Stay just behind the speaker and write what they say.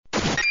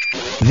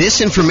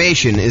This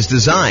information is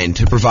designed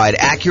to provide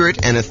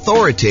accurate and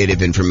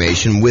authoritative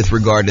information with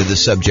regard to the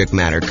subject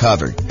matter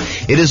covered.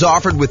 It is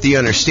offered with the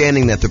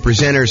understanding that the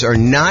presenters are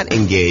not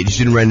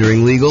engaged in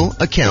rendering legal,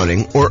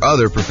 accounting, or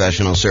other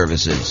professional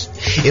services.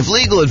 If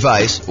legal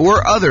advice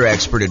or other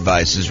expert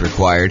advice is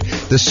required,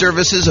 the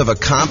services of a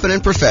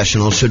competent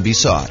professional should be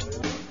sought.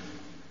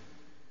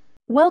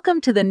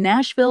 Welcome to the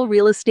Nashville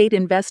Real Estate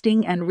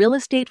Investing and Real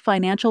Estate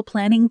Financial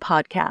Planning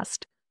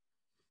Podcast.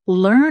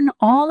 Learn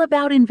all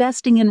about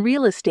investing in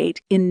real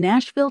estate in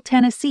Nashville,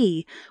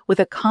 Tennessee, with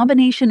a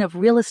combination of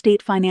real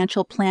estate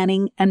financial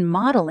planning and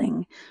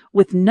modeling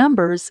with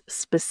numbers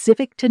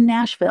specific to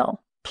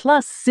Nashville,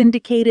 plus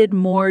syndicated,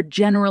 more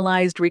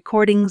generalized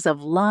recordings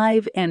of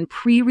live and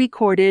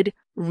pre-recorded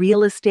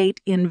real estate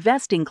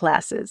investing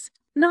classes,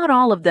 not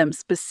all of them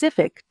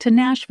specific to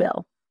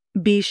Nashville.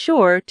 Be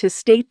sure to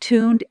stay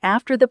tuned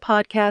after the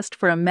podcast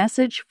for a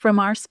message from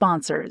our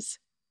sponsors.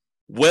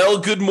 Well,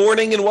 good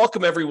morning and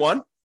welcome,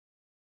 everyone.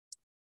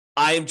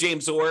 I am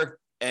James Orr,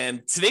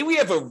 and today we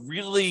have a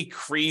really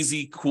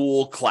crazy,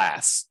 cool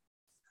class.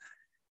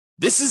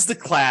 This is the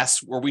class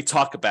where we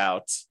talk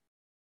about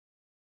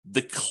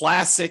the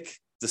classic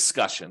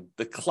discussion,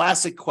 the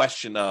classic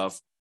question of,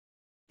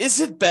 is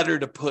it better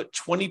to put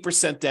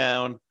 20%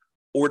 down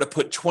or to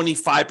put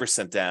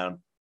 25%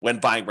 down when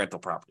buying rental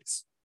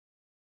properties?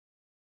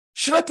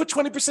 Should I put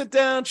 20%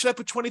 down? Should I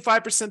put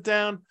 25%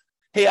 down?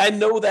 Hey, I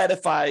know that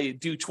if I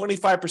do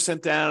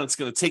 25% down, it's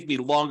going to take me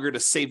longer to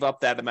save up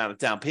that amount of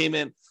down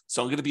payment.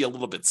 So I'm going to be a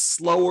little bit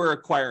slower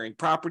acquiring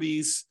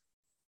properties.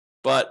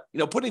 But,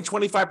 putting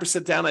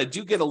 25% down, I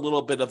do get a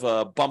little bit of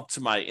a bump to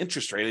my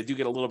interest rate. I do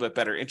get a little bit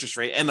better interest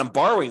rate, and I'm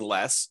borrowing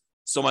less.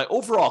 So my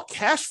overall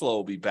cash flow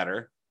will be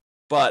better.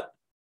 But,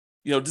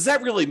 does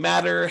that really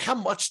matter? How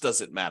much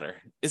does it matter?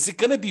 Is it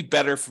going to be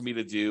better for me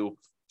to do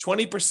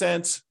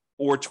 20%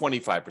 or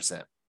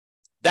 25%?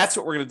 That's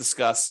what we're going to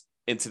discuss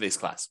in today's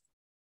class.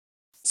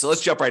 So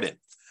let's jump right in.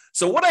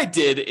 So what I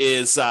did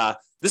is,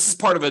 this is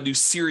part of a new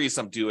series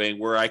I'm doing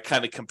where I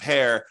kind of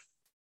compare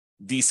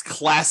these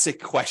classic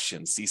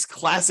questions, these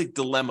classic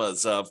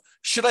dilemmas of,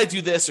 should I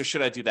do this or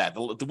should I do that?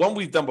 The one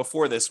we've done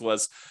before this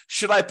was,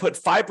 should I put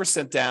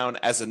 5% down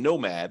as a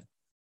nomad,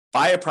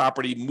 buy a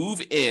property, move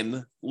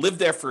in, live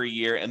there for a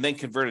year, and then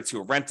convert it to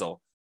a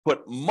rental,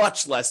 put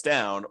much less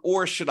down,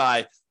 or should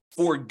I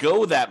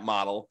forego that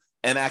model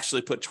and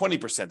actually put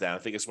 20% down? I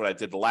think it's what I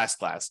did the last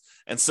class.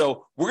 And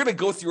so we're going to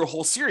go through a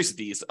whole series of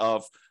these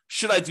of,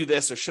 should I do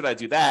this or should I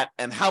do that?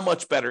 And how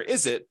much better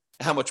is it?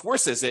 How much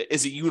worse is it?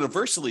 Is it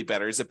universally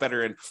better? Is it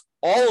better in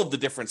all of the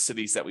different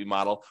cities that we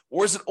model?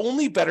 Or is it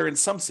only better in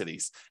some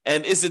cities?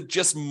 And is it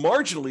just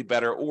marginally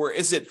better? Or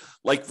is it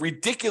like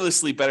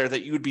ridiculously better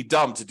that you would be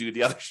dumb to do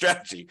the other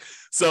strategy?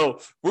 So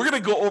we're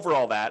going to go over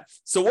all that.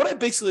 So what I've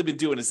basically been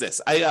doing is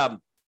this.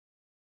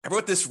 I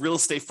wrote this real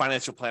estate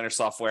financial planner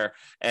software,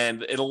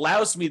 and it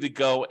allows me to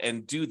go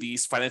and do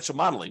these financial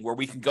modeling where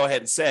we can go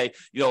ahead and say,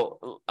 you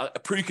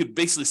could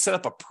basically set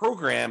up a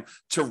program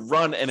to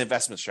run an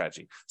investment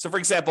strategy. So for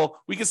example,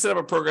 we can set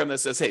up a program that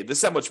says, hey, this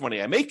is how much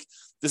money I make.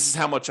 This is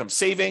how much I'm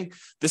saving.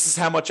 This is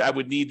how much I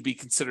would need to be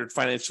considered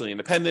financially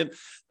independent.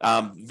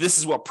 This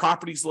is what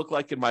properties look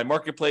like in my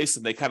marketplace,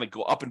 and they kind of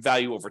go up in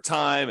value over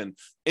time, and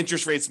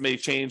interest rates may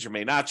change or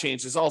may not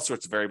change. There's all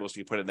sorts of variables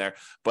you put in there,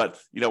 but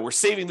we're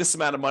saving this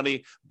amount of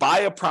money. Buy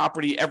a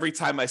property every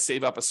time I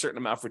save up a certain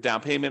amount for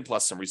down payment,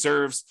 plus some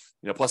reserves,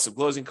 plus some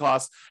closing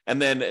costs.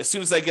 And then as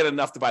soon as I get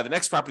enough to buy the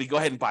next property, go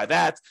ahead and buy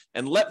that.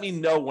 And let me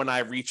know when I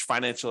reach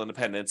financial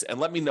independence, and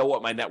let me know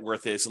what my net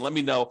worth is, and let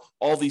me know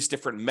all these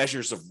different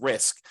measures of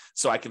risk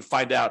so I can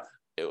find out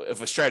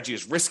if a strategy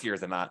is riskier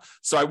than not.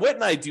 So I went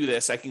and I do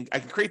this. I can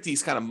create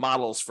these kind of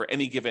models for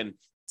any given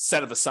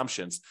set of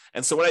assumptions.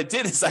 And so what I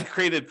did is I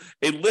created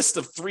a list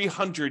of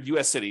 300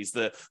 U.S. cities,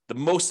 the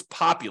most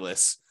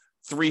populous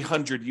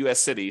 300 U.S.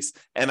 cities,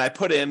 and I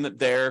put in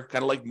their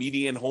kind of like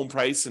median home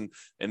price and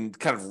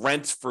kind of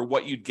rent for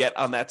what you'd get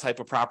on that type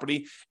of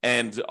property,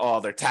 and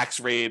their tax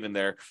rate and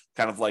their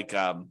kind of like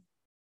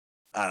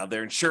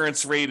their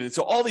insurance rate, and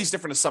so all these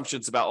different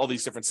assumptions about all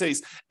these different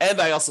cities.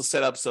 And I also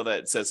set up so that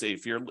it says, hey,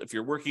 if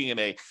you're working in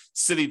a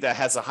city that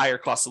has a higher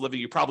cost of living,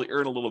 you probably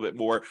earn a little bit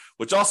more,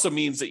 which also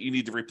means that you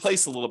need to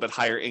replace a little bit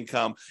higher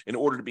income in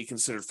order to be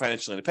considered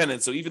financially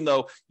independent. So even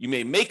though you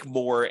may make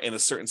more in a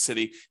certain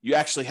city, you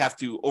actually have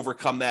to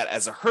overcome that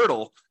as a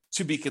hurdle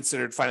to be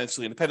considered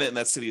financially independent in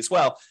that city as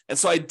well. And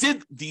so I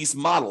did these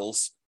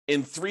models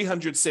in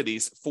 300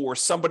 cities for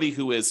somebody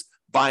who is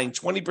buying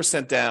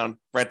 20% down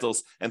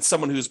rentals and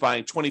someone who's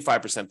buying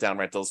 25% down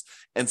rentals.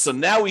 And so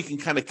now we can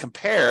kind of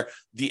compare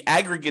the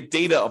aggregate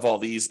data of all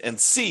these and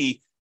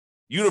see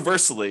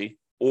universally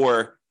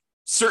or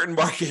certain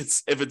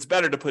markets if it's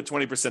better to put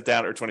 20%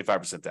 down or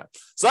 25% down.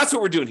 So that's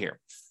what we're doing here.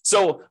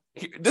 So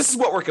this is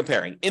what we're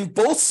comparing. In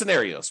both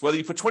scenarios, whether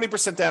you put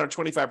 20% down or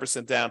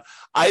 25% down,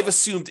 I've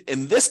assumed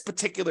in this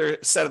particular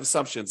set of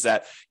assumptions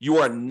that you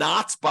are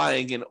not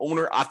buying an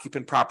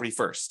owner-occupant property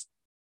first.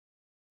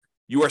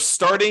 You are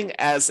starting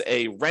as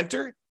a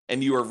renter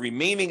and you are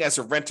remaining as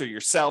a renter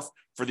yourself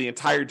for the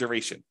entire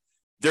duration.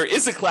 There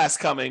is a class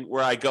coming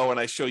where I go and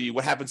I show you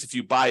what happens if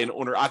you buy an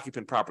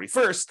owner-occupant property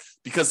first,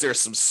 because there's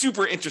some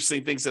super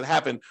interesting things that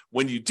happen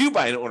when you do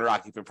buy an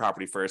owner-occupant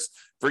property first.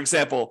 For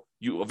example,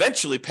 you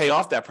eventually pay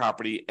off that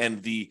property,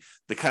 and the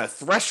kind of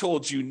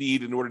thresholds you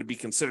need in order to be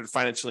considered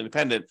financially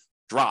independent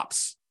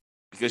drops,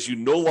 because you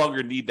no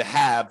longer need to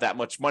have that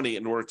much money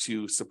in order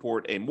to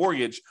support a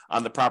mortgage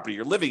on the property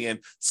you're living in.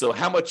 So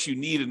how much you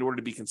need in order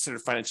to be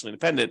considered financially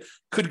independent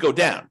could go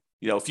down.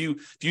 You know, if you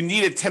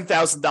needed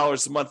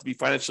 $10,000 a month to be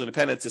financially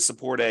independent to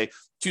support a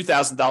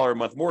 $2,000 a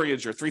month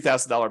mortgage or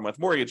 $3,000 a month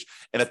mortgage,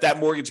 and if that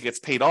mortgage gets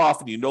paid off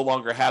and you no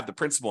longer have the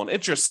principal and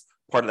interest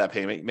part of that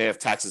payment, you may have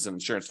taxes and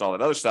insurance and all that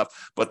other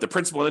stuff, but the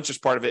principal and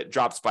interest part of it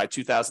drops by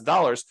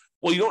 $2,000.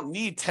 Well, you don't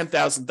need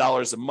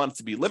 $10,000 a month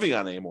to be living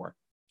on anymore.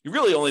 You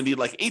really only need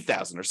like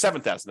 $8,000 or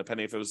 $7,000,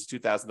 depending if it was a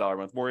 $2,000 a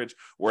month mortgage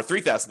or a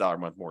 $3,000 a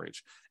month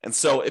mortgage. And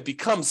so it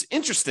becomes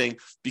interesting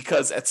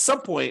because at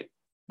some point,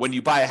 when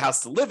you buy a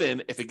house to live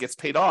in, if it gets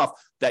paid off,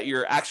 that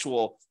your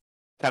actual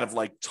kind of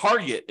like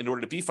target in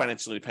order to be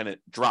financially independent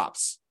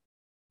drops.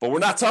 But we're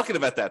not talking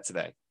about that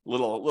today.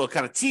 Little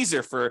kind of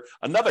teaser for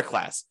another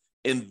class.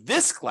 In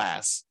this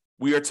class,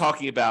 we are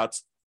talking about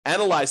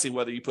analyzing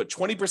whether you put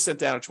 20%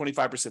 down or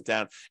 25%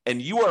 down,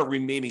 and you are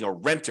remaining a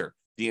renter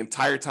the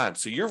entire time.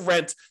 So your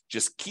rent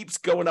just keeps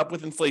going up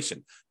with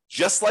inflation,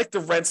 just like the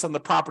rents on the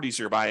properties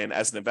you're buying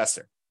as an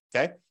investor,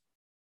 okay?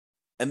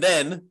 And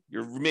then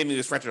you're remaining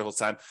this renter the whole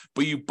time,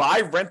 but you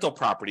buy rental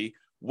property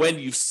when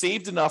you've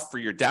saved enough for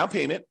your down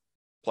payment,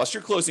 plus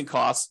your closing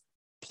costs,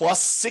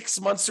 plus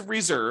 6 months of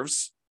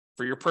reserves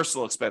for your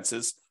personal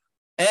expenses,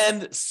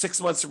 and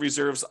 6 months of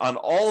reserves on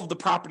all of the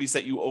properties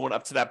that you own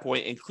up to that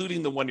point,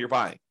 including the one you're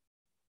buying.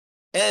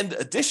 And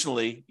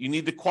additionally, you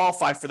need to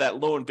qualify for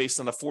that loan based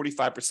on a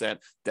 45%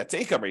 debt to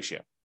income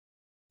ratio.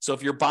 So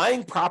if you're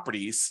buying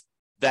properties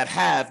that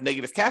have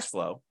negative cash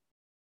flow,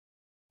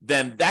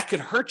 then that could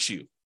hurt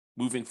you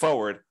moving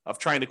forward of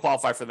trying to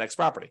qualify for the next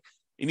property.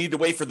 You need to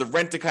wait for the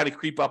rent to kind of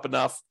creep up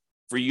enough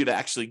for you to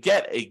actually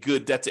get a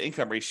good debt to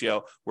income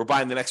ratio where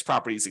buying the next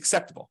property is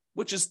acceptable,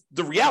 which is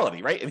the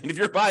reality, right? I mean, if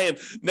you're buying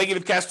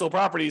negative cash flow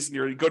properties and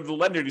you go to the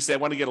lender and you say, I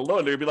want to get a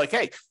loan, they'll be like,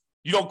 hey,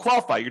 you don't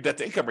qualify. Your debt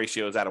to income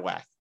ratio is out of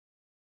whack.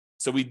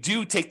 So we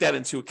do take that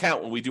into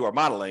account when we do our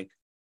modeling.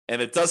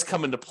 And it does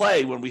come into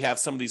play when we have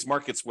some of these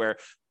markets where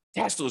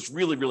cash flow is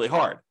really, really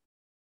hard.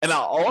 And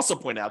I'll also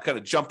point out, kind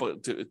of jump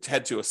to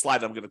head to a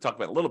slide I'm going to talk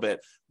about in a little bit,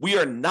 we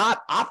are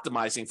not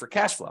optimizing for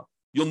cash flow.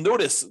 You'll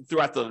notice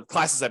throughout the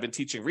classes I've been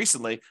teaching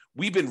recently,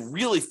 we've been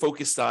really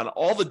focused on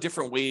all the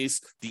different ways,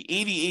 the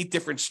 88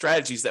 different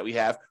strategies that we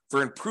have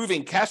for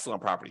improving cash flow on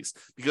properties.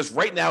 Because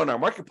right now in our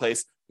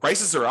marketplace,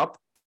 prices are up,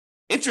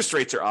 interest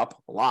rates are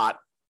up a lot,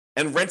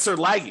 and rents are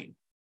lagging.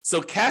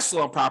 So cash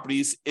flow on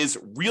properties is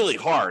really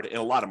hard in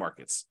a lot of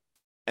markets.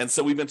 And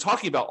so we've been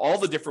talking about all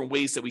the different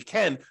ways that we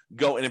can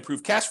go and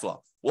improve cash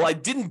flow. Well, I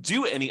didn't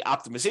do any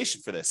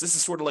optimization for this. This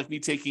is sort of like me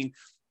taking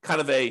kind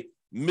of a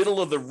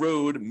middle of the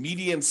road,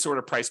 median sort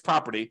of price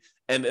property.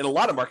 And in a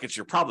lot of markets,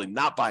 you're probably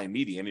not buying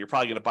median. You're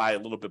probably going to buy a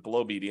little bit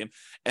below median.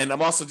 And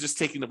I'm also just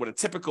taking what a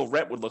typical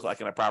rent would look like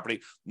in a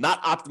property,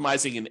 not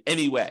optimizing in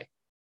any way.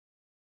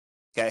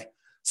 Okay.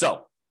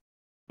 So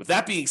with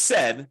that being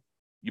said,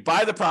 you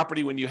buy the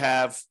property when you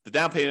have the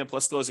down payment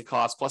plus closing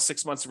costs, plus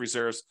 6 months of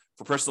reserves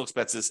for personal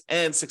expenses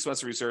and 6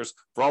 months of reserves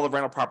for all the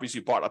rental properties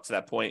you bought up to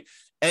that point.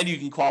 And you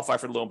can qualify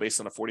for the loan based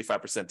on a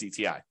 45%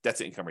 DTI, debt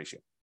to income ratio.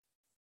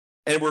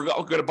 And we're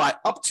going to buy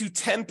up to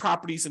 10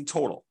 properties in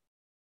total.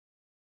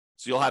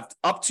 So you'll have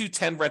up to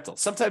 10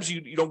 rentals. Sometimes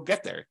you don't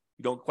get there.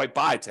 You don't quite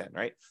buy 10,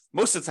 right?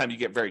 Most of the time you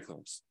get very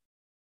close.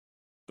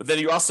 But then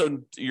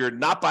you're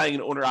not buying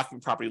an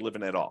owner-occupant property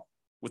living at all.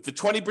 With the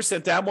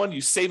 20% down one, you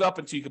save up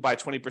until you can buy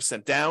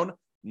 20% down,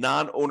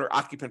 non-owner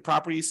occupant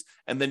properties,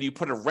 and then you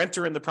put a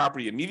renter in the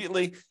property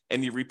immediately,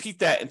 and you repeat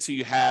that until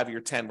you have your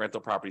 10 rental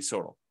properties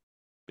total,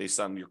 based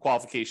on your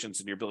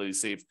qualifications and your ability to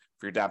save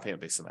for your down payment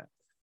based on that.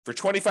 For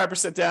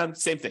 25% down,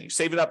 same thing. You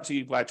save it up until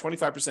you buy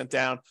 25%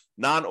 down,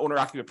 non-owner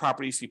occupant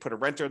properties, you put a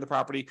renter in the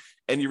property,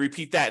 and you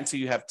repeat that until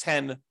you have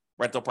 10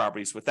 rental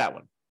properties with that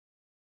one.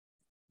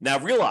 Now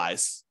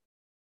realize,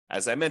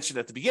 as I mentioned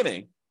at the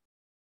beginning,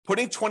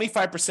 putting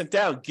 25%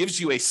 down gives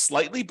you a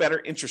slightly better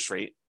interest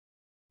rate.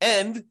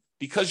 And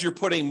because you're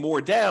putting more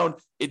down,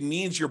 it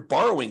means you're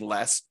borrowing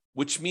less,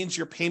 which means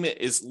your payment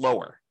is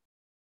lower.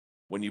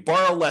 When you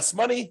borrow less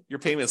money, your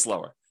payment is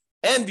lower.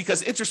 And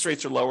because interest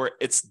rates are lower,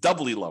 it's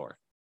doubly lower.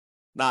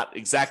 Not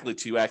exactly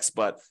 2x,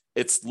 but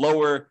it's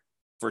lower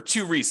for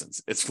two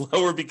reasons. It's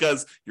lower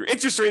because your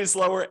interest rate is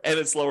lower, and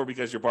it's lower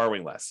because you're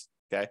borrowing less.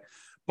 Okay.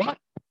 But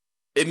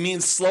it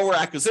means slower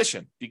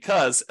acquisition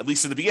because, at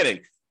least in the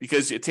beginning,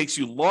 because it takes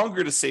you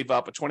longer to save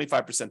up a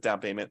 25%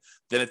 down payment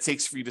than it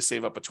takes for you to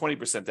save up a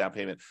 20% down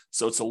payment.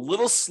 So it's a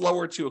little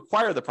slower to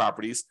acquire the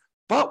properties,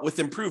 but with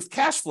improved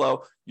cash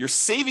flow, your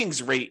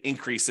savings rate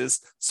increases.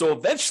 So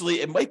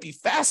eventually it might be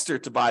faster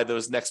to buy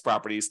those next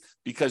properties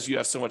because you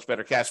have so much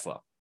better cash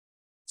flow.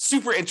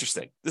 Super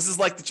interesting. This is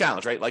like the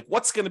challenge, right? Like,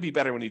 what's going to be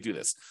better when you do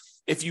this?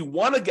 if you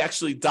want to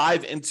actually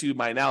dive into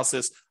my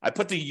analysis, I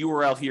put the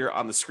URL here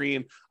on the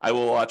screen. I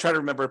will try to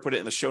remember to put it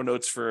in the show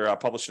notes for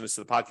publishing this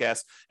to the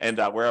podcast and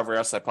wherever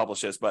else I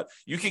publish this. But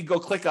you can go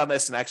click on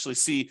this and actually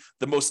see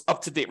the most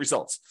up-to-date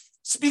results.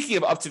 Speaking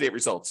of up-to-date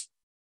results,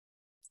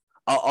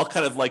 I'll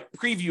kind of like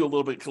preview a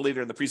little bit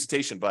later in the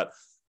presentation, but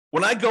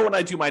when I go and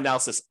I do my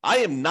analysis, I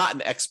am not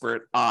an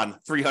expert on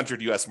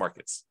 300 US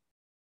markets,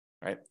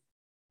 right?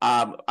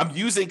 I'm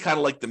using kind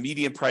of like the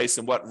median price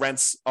and what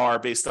rents are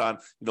based on,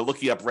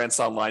 looking up rents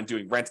online,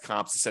 doing rent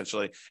comps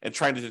essentially, and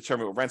trying to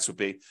determine what rents would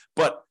be.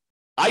 But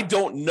I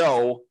don't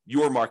know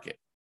your market.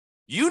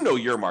 You know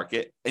your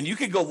market, and you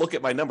can go look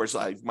at my numbers.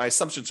 My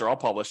assumptions are all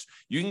published.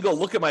 You can go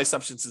look at my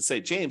assumptions and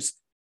say, James,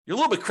 you're a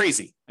little bit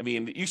crazy. I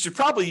mean, you should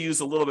probably use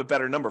a little bit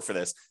better number for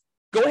this.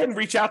 Go ahead and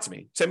reach out to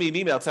me. Send me an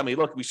email. Tell me,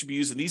 look, we should be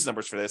using these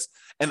numbers for this.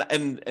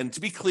 And to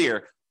be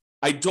clear,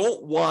 I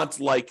don't want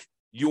like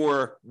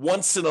your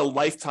once in a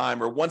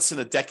lifetime or once in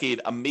a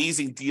decade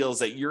amazing deals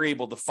that you're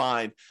able to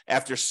find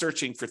after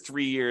searching for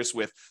 3 years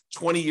with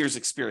 20 years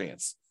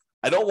experience.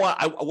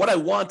 What I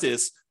want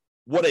is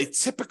what a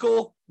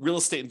typical real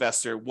estate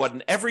investor, what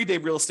an everyday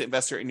real estate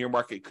investor in your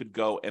market could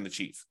go and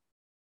achieve,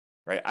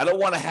 right? I don't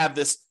want to have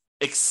this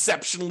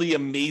exceptionally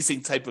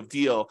amazing type of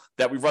deal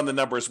that we run the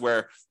numbers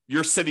where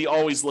your city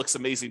always looks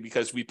amazing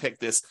because we picked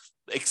this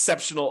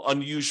exceptional,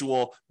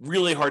 unusual,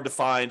 really hard to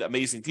find,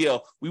 amazing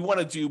deal. We want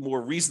to do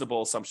more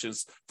reasonable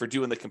assumptions for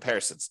doing the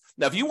comparisons.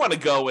 Now, if you want to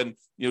go and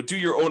do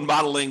your own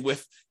modeling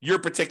with your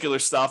particular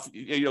stuff,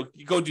 you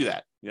go do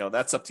that.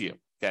 That's up to you.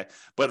 Okay.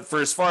 But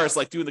for as far as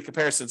like doing the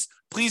comparisons,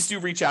 please do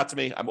reach out to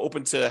me. I'm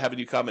open to having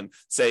you come and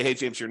say, hey,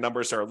 James, your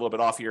numbers are a little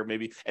bit off here,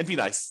 maybe, and be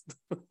nice.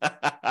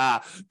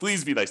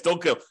 Please be nice. Don't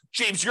go,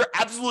 James, you're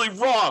absolutely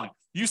wrong.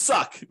 You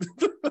suck.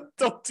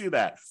 Don't do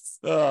that.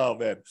 Oh,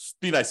 man.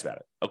 Be nice about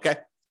it. Okay.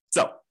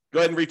 So go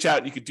ahead and reach out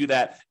and you could do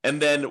that.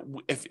 And then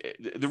if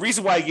the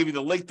reason why I gave you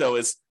the link, though,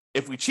 is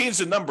if we change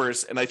the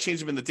numbers and I change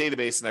them in the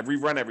database and I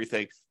rerun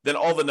everything, then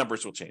all the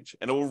numbers will change.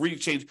 And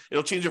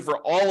it'll change it for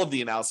all of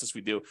the analysis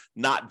we do,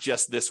 not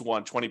just this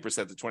one, 20%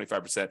 to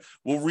 25%.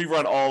 We'll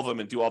rerun all of them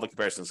and do all the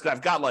comparisons. Because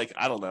I've got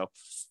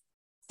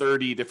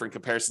 30 different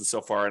comparisons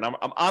so far, and I'm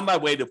on my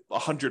way to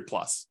 100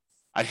 plus.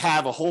 I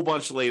have a whole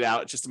bunch laid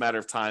out. It's just a matter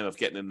of time of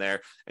getting in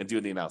there and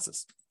doing the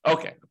analysis.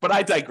 Okay, but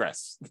I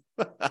digress.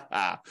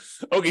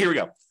 Okay, here we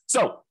go.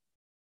 So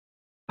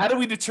how do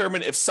we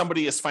determine if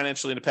somebody is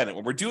financially independent?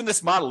 When we're doing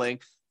this modeling,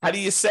 how do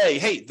you say,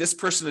 hey, this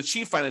person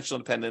achieved financial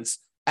independence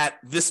at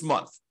this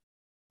month?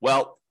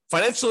 Well,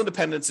 financial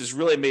independence is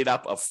really made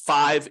up of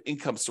 5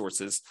 income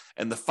sources,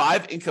 and the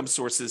 5 income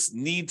sources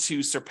need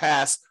to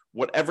surpass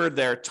whatever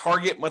their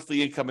target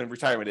monthly income in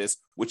retirement is,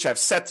 which I've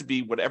set to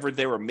be whatever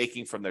they were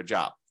making from their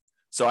job.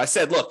 So I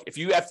said, look, if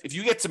you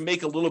get to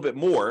make a little bit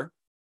more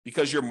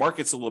because your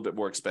market's a little bit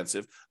more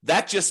expensive,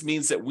 that just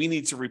means that we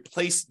need to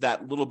replace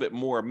that little bit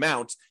more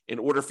amount in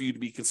order for you to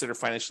be considered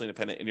financially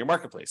independent in your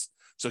marketplace.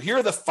 So here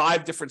are the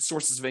 5 different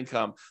sources of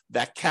income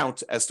that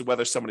count as to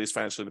whether somebody is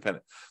financially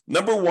independent.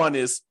 Number 1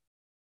 is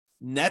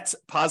net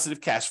positive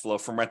cash flow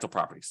from rental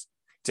properties.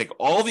 Take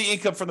all the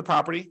income from the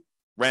property,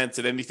 rent,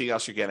 and anything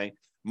else you're getting,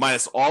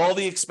 minus all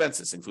the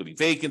expenses, including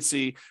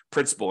vacancy,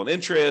 principal and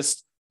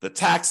interest, the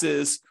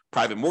taxes,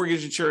 private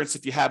mortgage insurance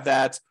if you have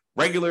that,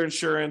 regular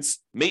insurance,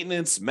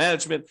 maintenance,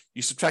 management.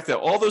 You subtract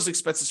out all those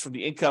expenses from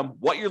the income.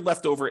 What you're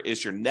left over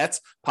is your net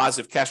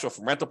positive cash flow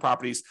from rental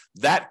properties.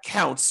 That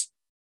counts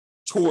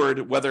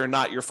toward whether or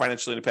not you're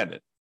financially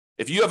independent.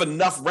 If you have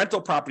enough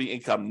rental property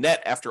income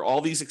net after all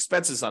these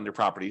expenses on your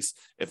properties,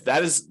 if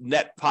that is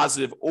net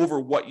positive over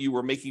what you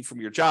were making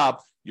from your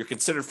job, you're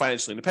considered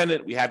financially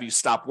independent. We have you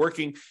stop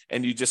working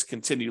and you just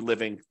continue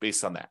living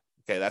based on that.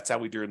 Okay, that's how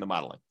we do in the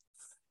modeling.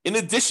 In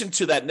addition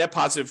to that net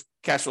positive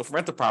cash flow from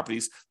rental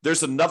properties,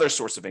 there's another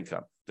source of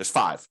income. There's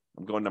 5.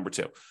 I'm going number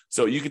 2.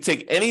 So you can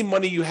take any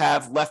money you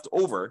have left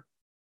over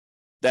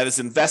that is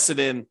invested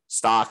in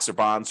stocks or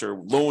bonds or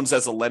loans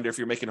as a lender, if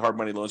you're making hard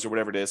money loans or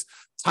whatever it is,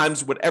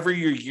 times whatever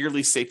your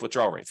yearly safe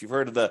withdrawal rate. If you've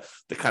heard of the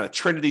kind of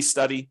Trinity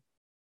study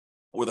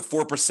or the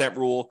 4%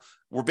 rule,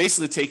 we're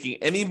basically taking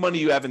any money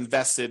you have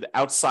invested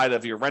outside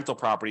of your rental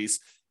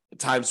properties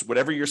times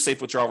whatever your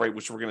safe withdrawal rate,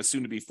 which we're going to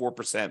assume to be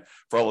 4%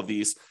 for all of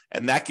these.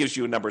 And that gives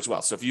you a number as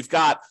well. So if you've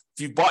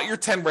bought your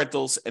 10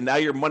 rentals and now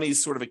your money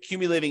is sort of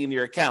accumulating in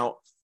your account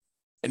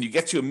and you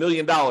get to $1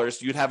 million,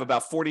 you'd have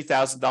about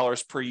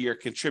 $40,000 per year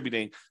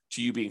contributing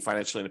to you being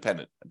financially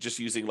independent. Just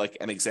using like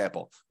an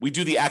example. We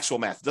do the actual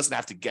math. It doesn't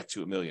have to get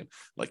to $1 million.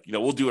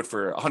 We'll do it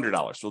for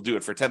 $100. We'll do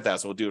it for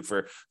 $10,000. We'll do it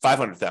for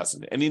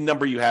 $500,000. Any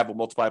number you have, we'll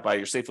multiply by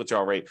your safe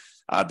withdrawal rate,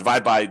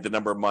 divide by the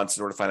number of months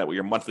in order to find out what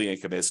your monthly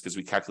income is, because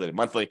we calculate it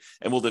monthly,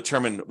 and we'll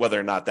determine whether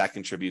or not that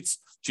contributes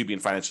to being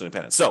financially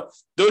independent. So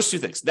those 2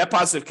 things, net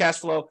positive cash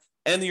flow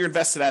and your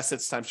invested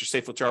assets times your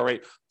safe withdrawal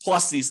rate,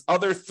 plus these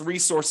other 3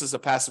 sources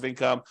of passive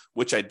income,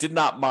 which I did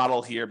not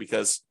model here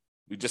because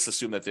we just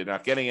assume that they're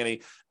not getting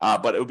any,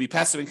 but it would be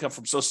passive income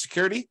from Social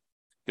Security. You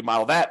can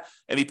model that.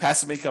 Any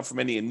passive income from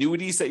any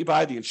annuities that you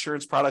buy, the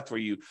insurance product where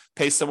you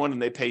pay someone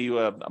and they pay you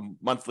a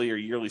monthly or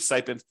yearly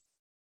stipend.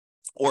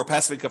 or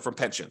passive income from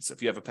pensions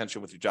if you have a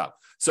pension with your job.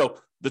 So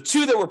the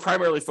two that we're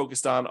primarily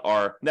focused on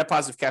are net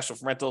positive cash flow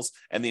from rentals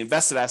and the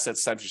invested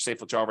assets times your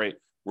safe withdrawal rate.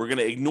 We're going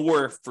to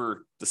ignore,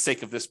 for the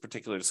sake of this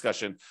particular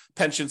discussion,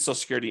 pensions, Social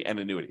Security, and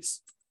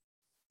annuities.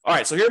 All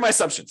right, so here are my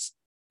assumptions.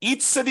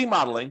 Each city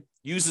modeling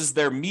uses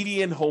their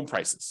median home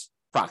prices,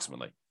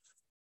 approximately,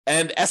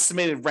 and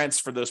estimated rents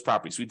for those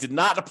properties. We did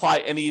not apply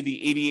any of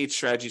the 88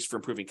 strategies for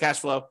improving cash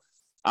flow.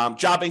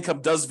 Job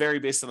income does vary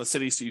based on the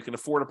city, so you can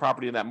afford a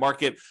property in that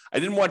market. I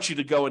didn't want you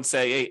to go and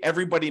say, hey,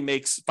 everybody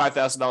makes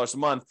 $5,000 a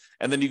month,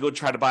 and then you go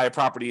try to buy a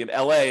property in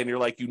LA, and you're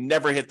like, you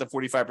never hit the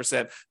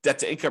 45% debt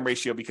to income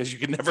ratio because you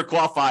can never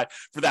qualify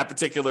for that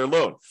particular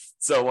loan.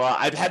 So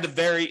I've had to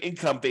vary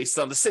income based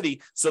on the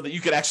city so that you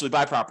could actually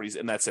buy properties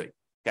in that city,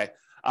 okay?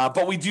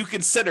 But we do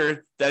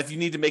consider that if you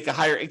need to make a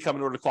higher income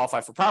in order to qualify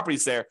for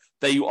properties there,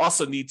 that you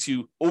also need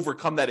to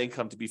overcome that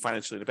income to be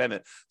financially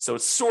independent. So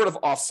it sort of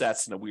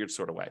offsets in a weird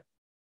sort of way.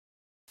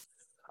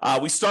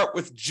 We start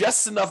with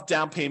just enough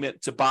down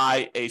payment to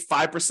buy a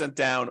 5%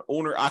 down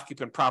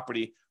owner-occupant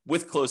property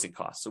with closing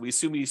costs. So we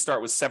assume you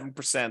start with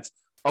 7%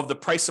 of the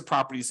price of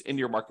properties in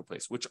your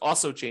marketplace, which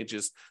also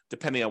changes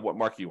depending on what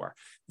market you are.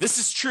 This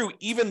is true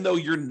even though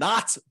you're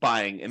not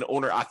buying an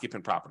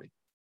owner-occupant property,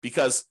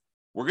 because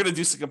we're going to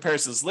do some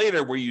comparisons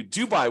later where you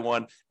do buy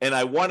one, and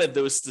I wanted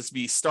those to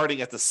be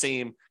starting at the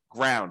same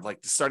ground, like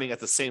starting at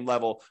the same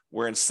level,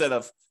 where instead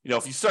of,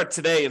 if you start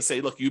today and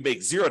say, look, you make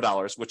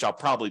 $0, which I'll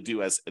probably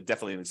do as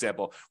definitely an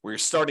example, where you're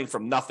starting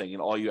from nothing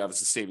and all you have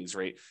is a savings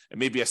rate, and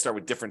maybe I start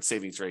with different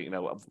savings rate,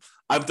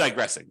 I'm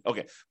digressing.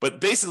 Okay.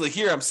 But basically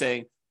here I'm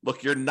saying,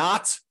 look, you're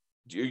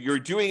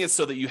doing it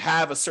so that you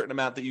have a certain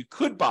amount that you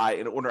could buy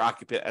an owner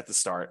occupant at the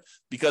start,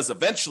 because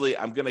eventually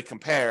I'm going to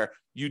compare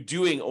you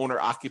doing owner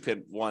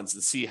occupant ones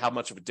and see how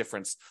much of a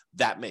difference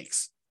that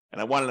makes. And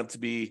I wanted them to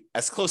be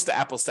as close to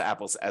apples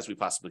as we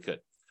possibly could.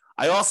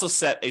 I also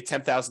set a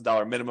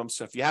 $10,000 minimum.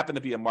 So if you happen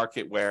to be a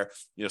market where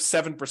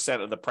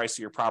 7% of the price of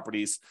your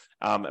properties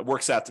it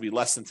works out to be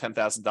less than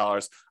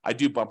 $10,000, I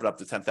do bump it up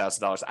to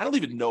 $10,000. I don't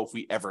even know if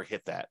we ever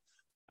hit that.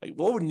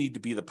 What would need to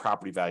be the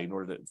property value in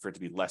order for it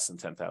to be less than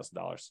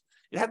 $10,000?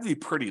 It had to be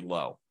pretty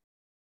low.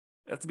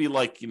 It had to be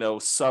like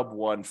sub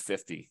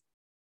 150.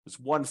 It's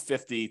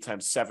 150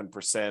 times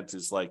 7%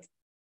 is like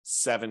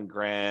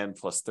 $7,000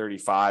 plus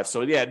 35.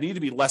 So yeah, it needed to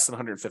be less than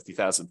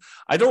 150,000.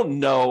 I don't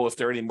know if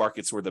there are any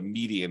markets where the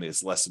median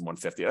is less than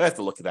 150. I have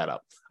to look that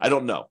up. I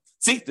don't know.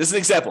 See, this is an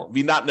example of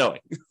me not knowing.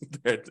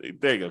 There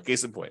you go.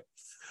 Case in point.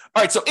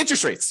 All right. So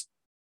interest rates.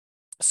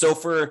 So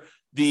for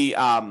the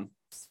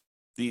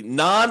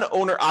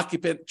non-owner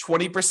occupant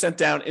 20%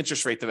 down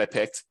interest rate that I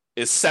picked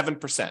is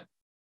 7%.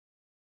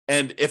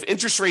 And if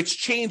interest rates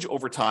change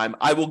over time,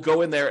 I will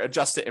go in there,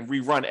 adjust it, and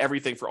rerun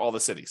everything for all the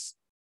cities.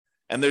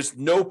 And there's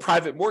no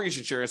private mortgage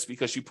insurance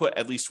because you put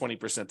at least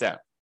 20% down.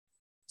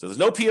 So there's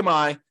no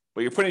PMI,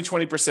 but you're putting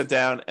 20%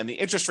 down, and the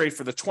interest rate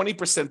for the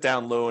 20%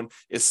 down loan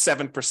is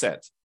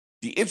 7%.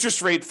 The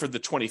interest rate for the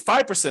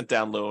 25%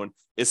 down loan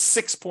is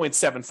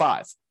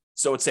 6.75.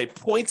 So it's a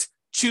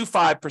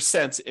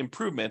 0.25%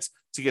 improvement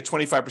to get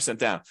 25%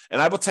 down.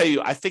 And I will tell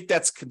you, I think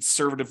that's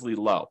conservatively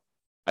low.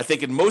 I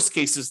think in most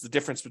cases, the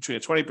difference between a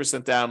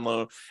 20% down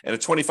loan and a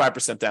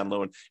 25% down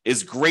loan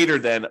is greater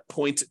than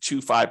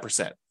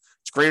 0.25%.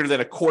 It's greater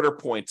than a quarter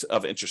point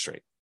of interest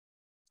rate.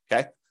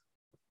 Okay.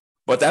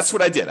 But that's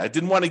what I did. I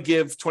didn't want to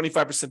give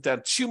 25%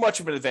 down too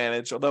much of an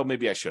advantage, although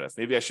maybe I should have.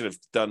 Maybe I should have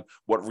done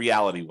what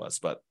reality was,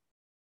 but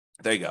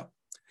there you go.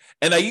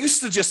 And I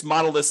used to just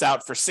model this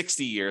out for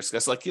 60 years.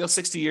 Because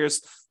 60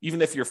 years,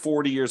 even if you're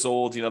 40 years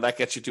old, that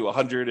gets you to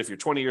 100. If you're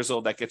 20 years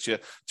old, that gets you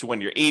to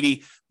when you're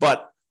 80.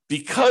 But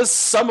because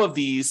some of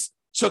these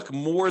took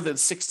more than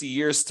 60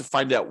 years to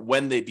find out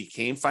when they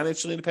became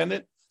financially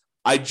independent,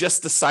 I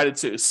just decided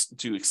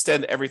to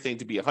extend everything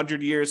to be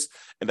 100 years.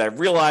 And I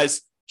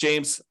realized,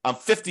 James, I'm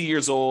 50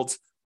 years old.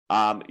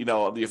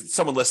 If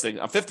someone listening,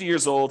 I'm 50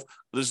 years old.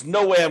 There's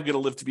no way I'm going to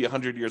live to be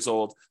 100 years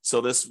old. So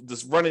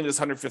this running this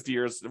 150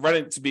 years,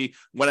 running to be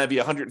when I be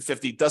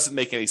 150 doesn't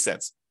make any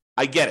sense.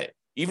 I get it.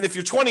 Even if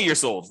you're 20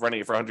 years old,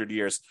 running it for 100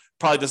 years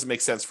probably doesn't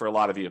make sense for a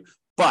lot of you.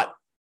 But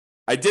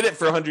I did it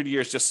for 100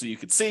 years just so you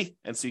could see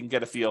and so you can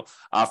get a feel.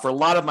 For a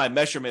lot of my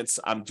measurements,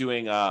 I'm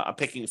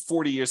picking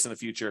 40 years in the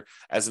future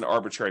as an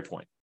arbitrary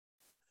point.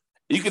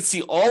 You can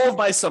see all of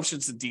my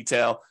assumptions in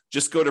detail.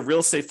 Just go to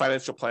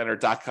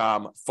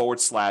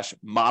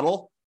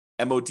realestatefinancialplanner.com/model,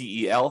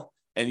 MODEL,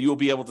 and you will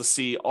be able to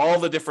see all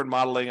the different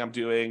modeling I'm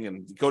doing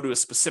and go to a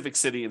specific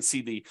city and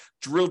see the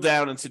drill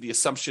down into the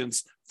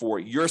assumptions for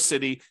your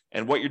city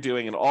and what you're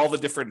doing and all the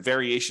different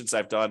variations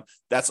I've done.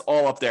 That's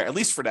all up there, at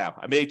least for now.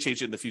 I may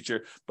change it in the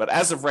future, but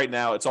as of right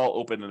now, it's all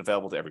open and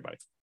available to everybody.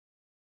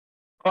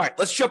 All right,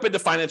 let's jump into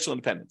financial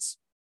independence.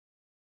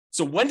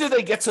 So when do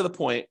they get to the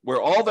point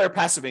where all their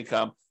passive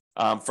income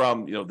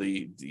from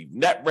the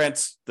net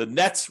rent, the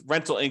net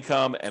rental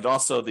income, and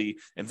also the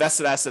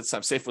invested assets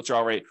times safe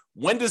withdrawal rate,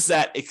 when does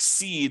that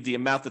exceed the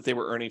amount that they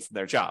were earning from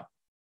their job?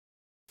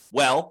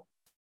 Well,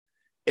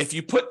 if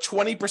you put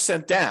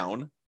 20%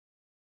 down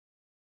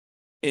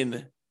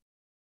in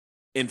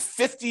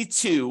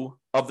 52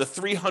 of the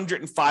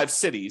 305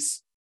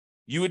 cities,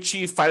 you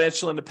achieve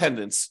financial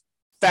independence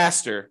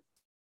faster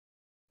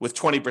with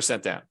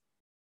 20% down.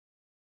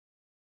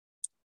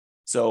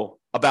 So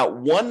about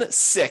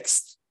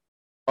 1/6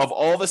 of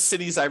all the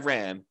cities I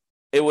ran,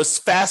 it was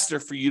faster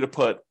for you to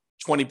put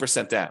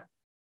 20% down.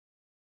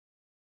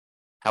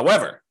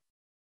 However,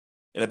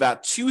 in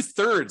about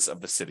 2/3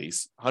 of the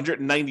cities,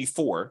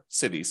 194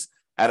 cities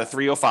out of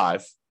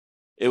 305,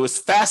 it was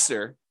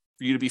faster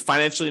for you to be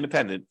financially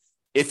independent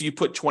if you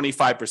put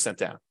 25%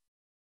 down.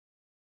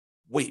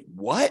 Wait,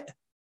 what?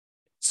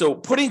 So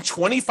putting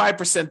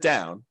 25%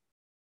 down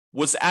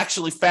was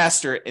actually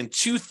faster in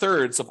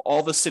 2/3 of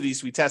all the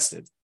cities we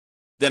tested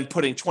than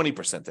putting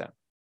 20% down.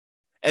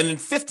 And in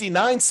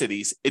 59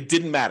 cities, it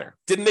didn't matter.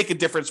 Didn't make a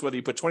difference whether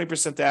you put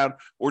 20% down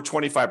or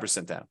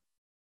 25% down.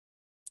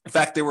 In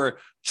fact, there were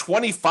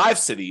 25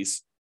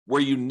 cities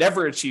where you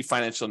never achieved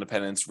financial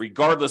independence,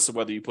 regardless of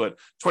whether you put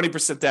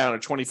 20% down or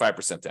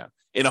 25% down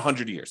in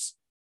 100 years.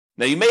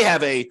 Now, you may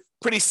have a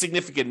pretty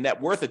significant net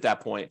worth at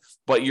that point,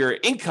 but your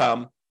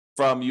income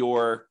from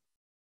your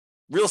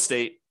real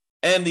estate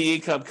and the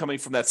income coming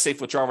from that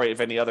safe withdrawal rate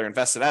of any other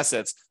invested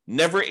assets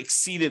never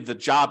exceeded the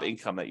job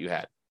income that you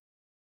had.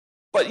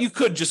 But you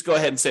could just go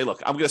ahead and say,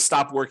 look, I'm going to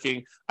stop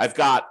working. I've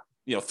got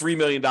 $3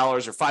 million or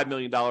 $5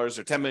 million or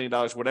 $10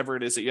 million, whatever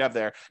it is that you have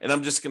there, and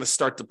I'm just going to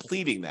start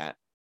depleting that.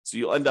 So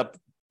you'll end up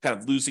kind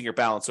of losing your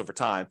balance over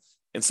time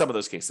in some of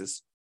those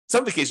cases. Some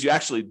of the cases you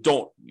actually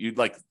don't, you'd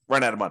like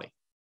run out of money.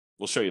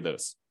 We'll show you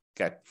those.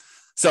 Okay.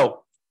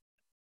 So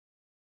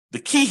the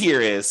key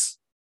here is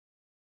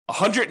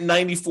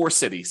 194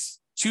 cities,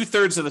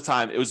 2/3 of the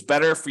time, it was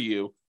better for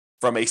you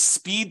from a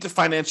speed to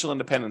financial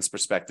independence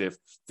perspective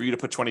for you to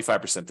put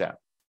 25% down.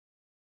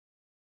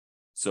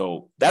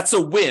 So that's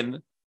a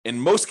win in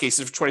most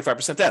cases for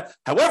 25% down.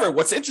 However,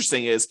 what's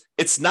interesting is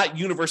it's not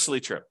universally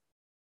true.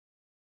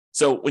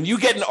 So when you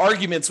get in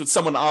arguments with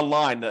someone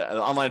online, an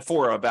online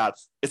forum about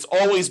it's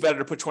always better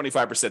to put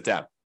 25%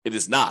 down, it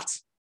is not.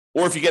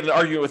 Or if you get in an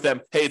argument with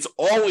them, hey, it's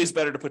always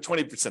better to put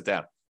 20%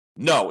 down.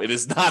 No, it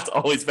is not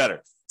always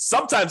better.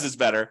 Sometimes it's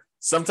better,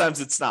 sometimes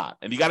it's not.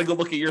 And you got to go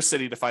look at your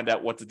city to find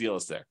out what the deal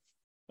is there.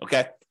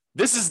 Okay?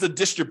 This is the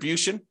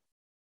distribution.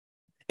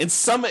 In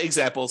some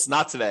examples,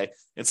 not today,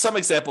 in some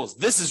examples,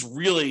 this is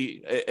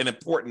really an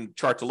important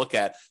chart to look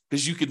at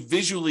because you could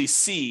visually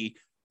see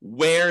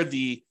where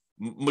the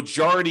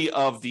majority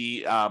of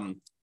the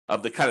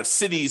kind of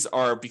cities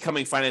are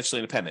becoming financially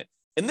independent.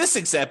 In this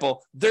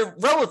example, they're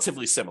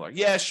relatively similar.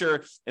 Yeah,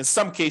 sure. In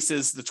some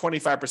cases, the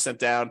 25%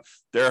 down,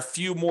 there are a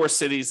few more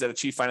cities that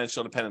achieve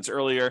financial independence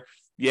earlier.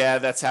 Yeah,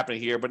 that's happening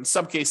here. But in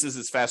some cases,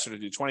 it's faster to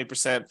do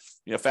 20%,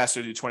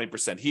 faster to do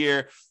 20%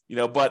 here,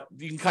 but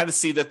you can kind of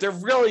see that they're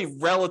really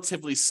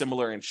relatively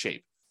similar in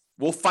shape.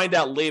 We'll find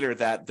out later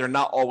that they're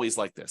not always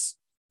like this.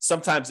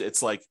 Sometimes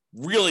it's like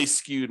really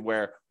skewed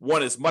where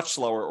one is much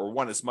slower or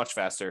one is much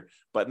faster.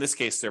 But in this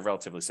case, they're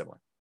relatively similar.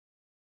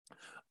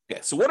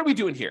 Okay, so what are we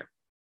doing here?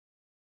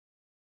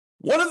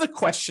 One of the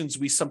questions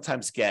we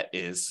sometimes get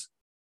is,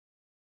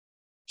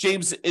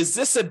 James, is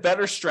this a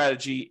better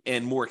strategy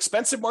in more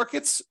expensive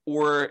markets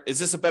or is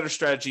this a better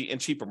strategy in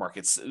cheaper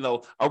markets?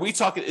 Are we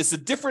talking, is the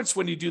difference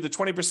when you do the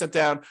 20%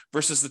 down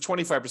versus the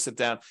 25%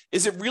 down,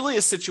 is it really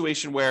a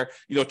situation where,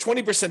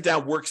 20%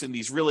 down works in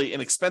these really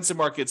inexpensive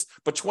markets,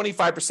 but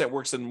 25%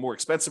 works in more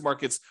expensive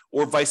markets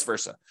or vice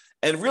versa?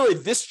 And really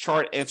this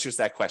chart answers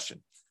that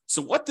question.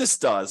 So what this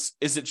does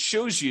is it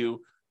shows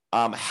you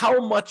how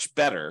much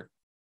better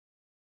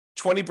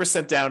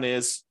 20% down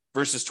is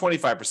versus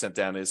 25%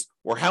 down is,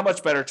 or how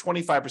much better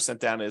 25%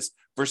 down is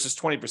versus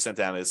 20%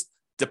 down is,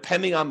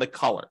 depending on the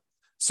color.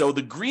 So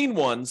the green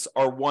ones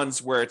are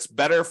ones where it's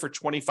better for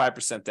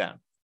 25% down.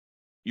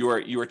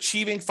 You're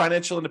achieving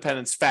financial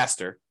independence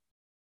faster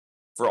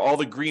for all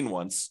the green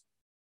ones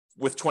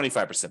with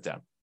 25%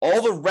 down.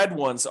 All the red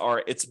ones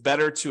are it's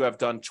better to have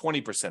done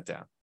 20%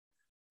 down.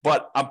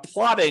 But I'm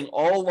plotting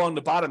all along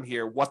the bottom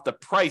here what the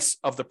price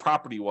of the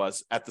property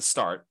was at the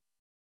start.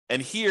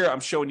 And here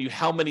I'm showing you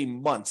how many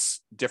months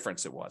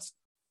difference it was.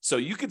 So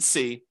you can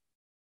see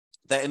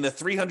that in the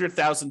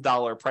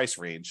 $300,000 price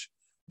range,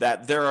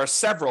 that there are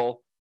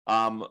several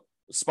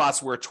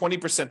spots where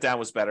 20% down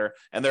was better,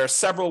 and there are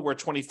several where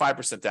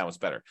 25% down was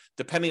better,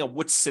 depending on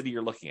which city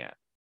you're looking at.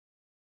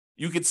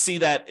 You can see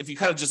that if you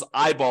kind of just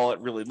eyeball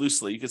it really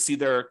loosely, you can see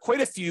there are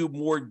quite a few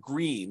more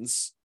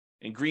greens,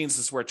 and greens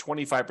is where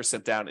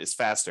 25% down is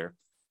faster.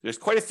 There's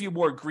quite a few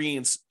more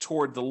greens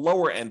toward the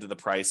lower end of the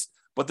price,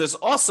 but there's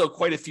also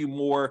quite a few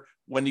more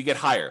when you get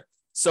higher.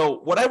 So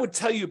what I would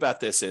tell you about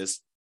this is,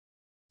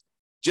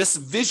 just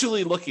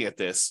visually looking at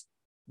this,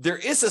 there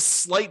is a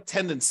slight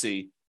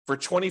tendency for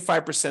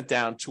 25%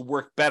 down to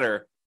work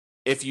better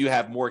if you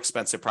have more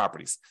expensive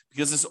properties,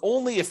 because there's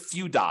only a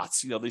few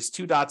dots, these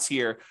two dots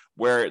here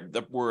where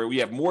we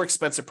have more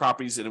expensive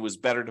properties and it was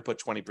better to put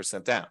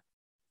 20% down.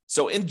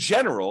 So in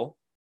general,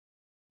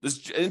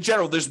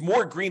 there's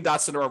more green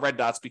dots than there are red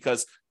dots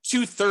because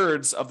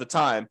 2/3 of the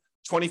time,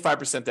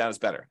 25% down is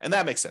better. And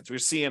that makes sense. We're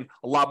seeing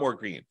a lot more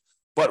green.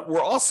 But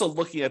we're also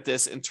looking at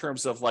this in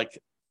terms of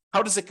like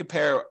how does it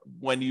compare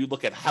when you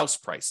look at house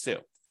price too?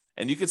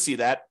 And you can see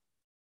that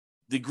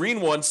the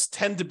green ones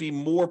tend to be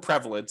more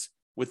prevalent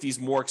with these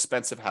more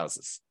expensive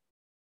houses.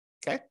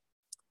 Okay.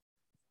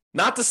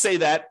 Not to say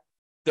that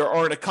there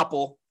aren't a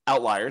couple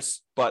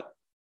outliers, but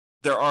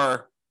there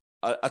are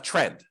a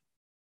trend,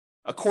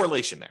 a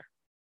correlation there.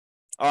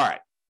 All right.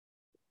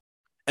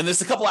 And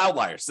there's a couple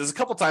outliers. There's a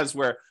couple times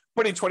where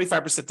putting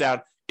 25%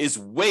 down is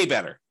way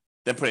better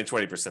than putting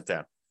 20%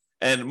 down.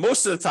 And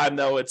most of the time,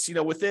 though, it's,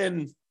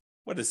 within,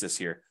 what is this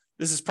here?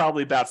 This is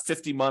probably about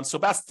 50 months, so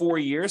about 4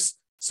 years.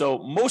 So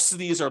most of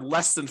these are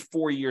less than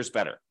 4 years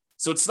better.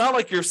 So it's not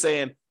like you're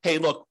saying, hey,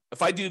 look,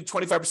 if I do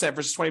 25%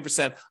 versus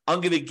 20%,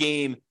 I'm going to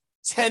gain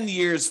 10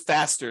 years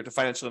faster to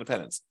financial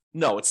independence.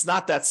 No, it's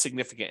not that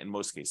significant in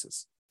most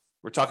cases.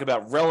 We're talking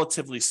about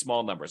relatively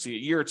small numbers, a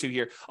year or two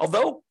here.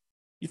 Although,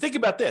 you think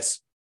about this,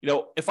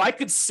 if I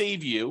could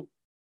save you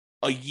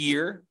a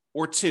year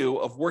or two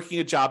of working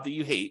a job that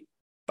you hate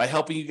by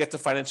helping you get to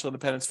financial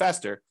independence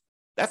faster,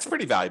 that's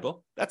pretty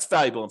valuable. That's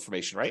valuable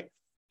information, right?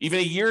 Even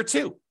a year or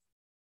two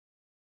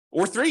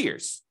or 3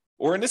 years.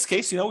 Or in this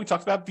case, we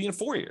talked about being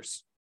 4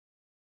 years.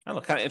 I don't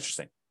know, kind of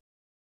interesting.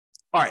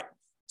 All right.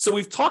 So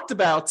we've talked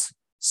about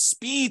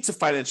speed to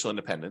financial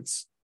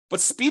independence, but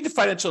speed to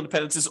financial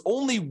independence is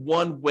only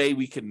one way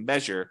we can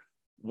measure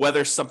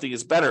whether something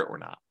is better or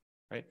not,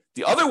 right?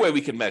 The other way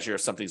we can measure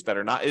if something's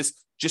better or not is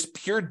just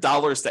pure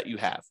dollars that you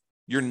have,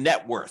 your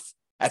net worth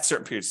at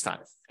certain periods of time.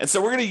 And so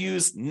we're going to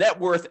use net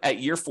worth at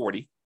year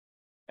 40,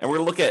 and we're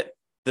going to look at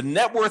the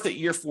net worth at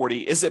year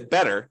 40. Is it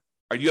better,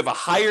 or do you have a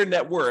higher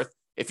net worth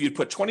if you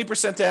put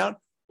 20% down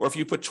or if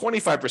you put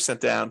 25%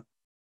 down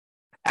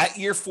at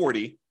year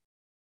 40,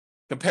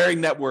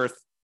 comparing net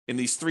worth in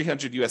these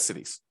 300 U.S.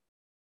 cities?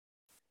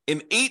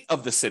 In 8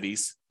 of the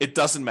cities, it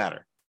doesn't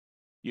matter.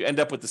 You end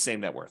up with the same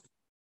net worth,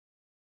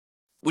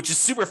 which is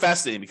super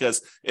fascinating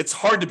because it's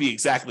hard to be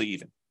exactly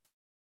even.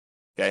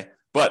 Okay.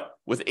 But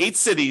with 8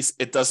 cities,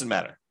 it doesn't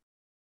matter.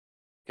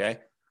 Okay.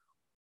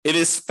 It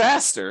is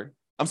faster.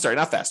 I'm sorry,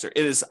 not faster.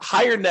 It is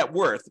higher net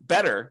worth,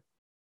 better.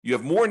 You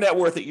have more net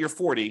worth at year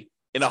 40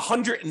 in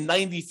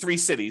 193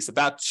 cities,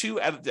 about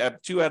two-thirds,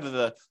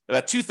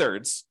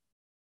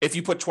 if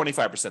you put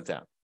 25%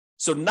 down.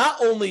 So not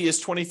only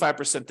is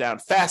 25% down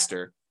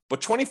faster,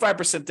 but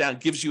 25% down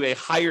gives you a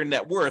higher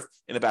net worth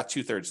in about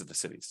 2/3 of the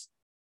cities.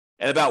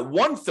 And about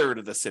 1/3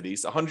 of the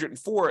cities,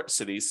 104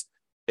 cities,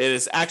 it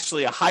is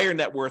actually a higher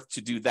net worth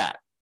to do that,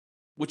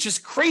 which is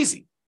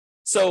crazy.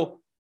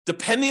 So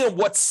depending on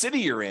what city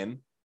you're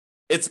in,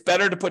 it's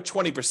better to put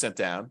 20%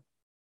 down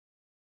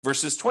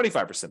versus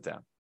 25%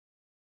 down.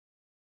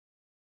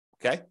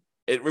 Okay?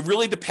 It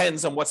really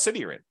depends on what city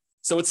you're in.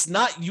 So it's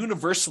not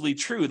universally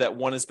true that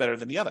one is better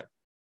than the other.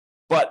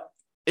 But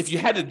if you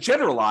had to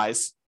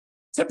generalize,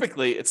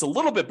 typically it's a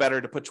little bit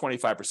better to put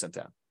 25%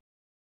 down.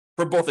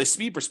 From both a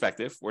speed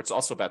perspective, where it's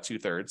also about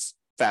 2/3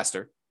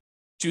 faster,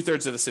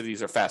 2/3 of the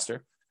cities are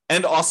faster,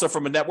 and also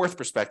from a net worth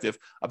perspective,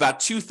 about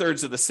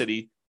 2/3 of the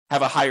city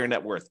have a higher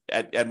net worth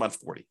at month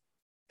 40.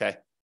 Okay.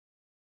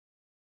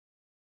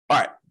 All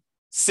right.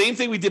 Same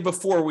thing we did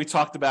before. We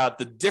talked about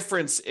the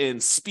difference in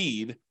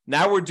speed.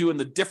 Now we're doing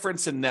the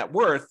difference in net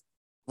worth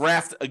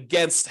graphed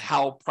against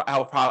how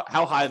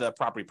high the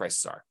property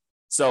prices are.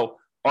 So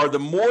are the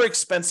more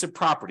expensive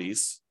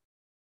properties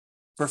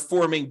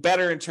performing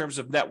better in terms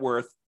of net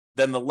worth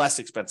than the less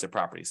expensive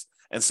properties?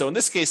 And so in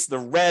this case, the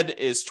red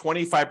is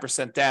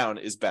 25% down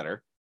is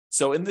better.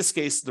 So in this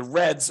case, the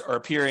reds are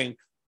appearing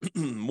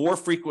more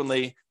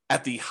frequently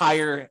at the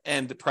higher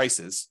end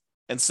prices.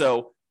 And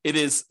so it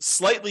is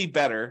slightly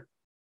better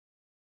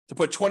to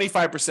put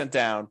 25%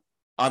 down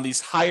on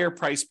these higher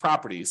priced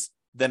properties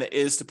than it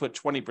is to put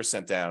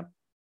 20% down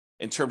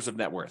in terms of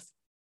net worth.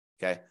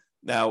 Okay.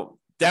 Now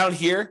down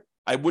here,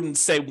 I wouldn't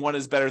say one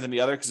is better than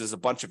the other because there's a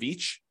bunch of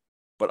each,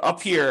 but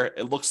up here,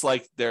 it looks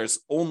like there's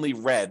only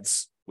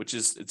reds, which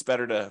is, it's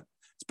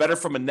better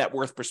from a net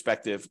worth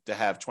perspective to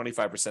have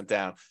 25%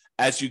 down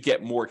as you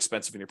get more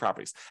expensive in your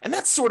properties. And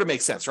that sort of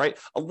makes sense, right?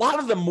 A lot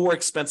of the more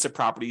expensive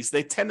properties,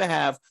 they tend to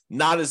have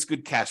not as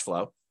good cash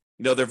flow.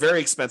 They're very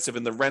expensive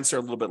and the rents are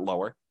a little bit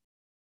lower.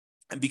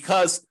 And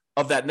because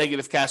of that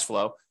negative cash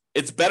flow,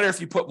 it's better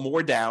if you put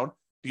more down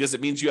because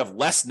it means you have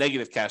less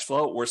negative cash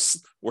flow or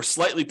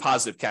slightly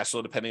positive cash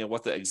flow, depending on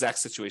what the exact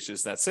situation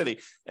is in that city.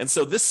 And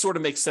so this sort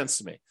of makes sense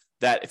to me,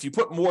 that if you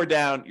put more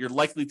down, you're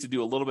likely to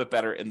do a little bit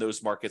better in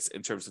those markets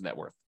in terms of net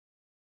worth.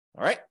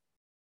 All right.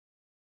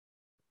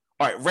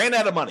 Ran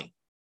out of money.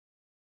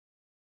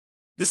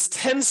 This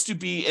tends to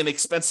be in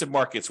expensive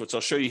markets, which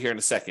I'll show you here in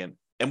a second.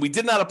 And we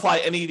did not apply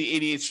any of the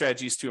 88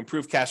 strategies to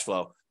improve cash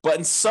flow. But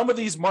in some of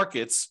these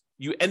markets,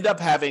 you end up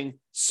having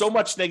so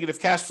much negative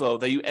cash flow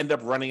that you end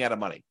up running out of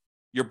money.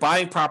 You're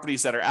buying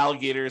properties that are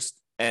alligators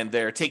and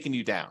they're taking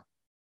you down.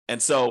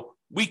 And so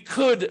we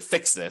could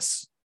fix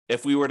this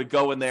if we were to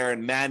go in there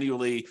and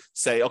manually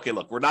say, okay,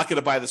 look, we're not going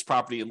to buy this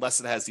property unless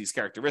it has these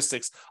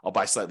characteristics. I'll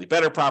buy slightly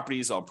better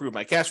properties. I'll improve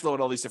my cash flow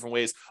in all these different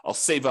ways. I'll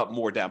save up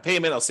more down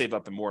payment. I'll save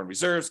up more in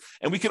reserves.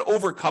 And we can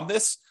overcome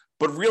this.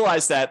 but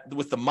realize that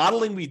with the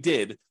modeling we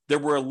did, there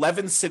were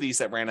 11 cities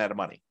that ran out of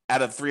money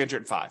out of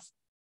 305.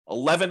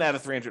 11 out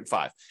of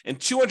 305. In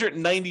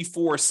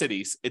 294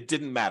 cities, it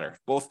didn't matter.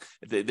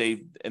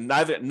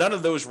 None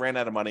of those ran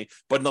out of money,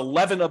 but in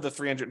 11 of the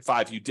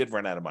 305, you did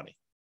run out of money,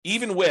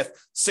 even with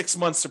 6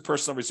 months of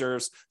personal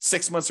reserves,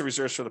 6 months of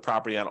reserves for the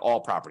property on all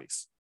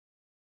properties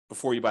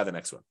before you buy the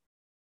next one.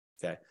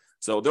 Okay.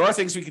 So there are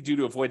things we could do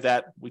to avoid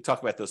that. We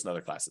talk about those in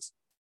other classes.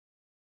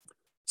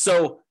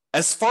 So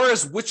as far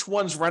as which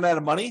ones run out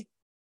of money,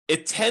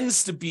 it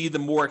tends to be the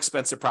more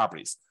expensive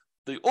properties.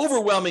 The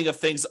overwhelming of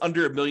things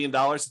under $1 million.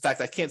 In fact,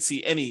 I can't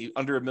see any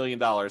under $1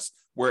 million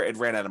where it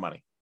ran out of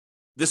money.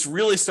 This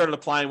really started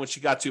applying when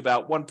she got to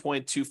about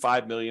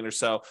 1.25 million or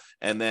so,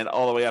 and then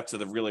all the way up to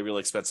the really,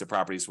 really expensive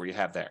properties where you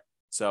have there.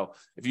 So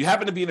if you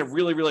happen to be in a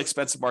really, really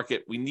expensive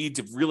market, we need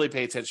to really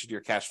pay attention to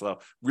your cash flow,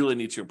 really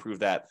need to improve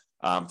that,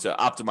 to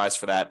optimize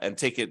for that, and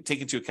take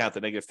into account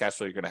the negative cash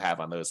flow you're going to have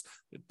on those.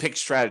 Pick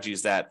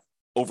strategies that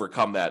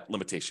overcome that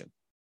limitation.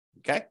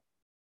 Okay?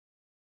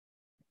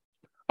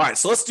 All right,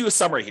 so let's do a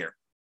summary here.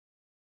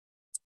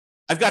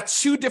 I've got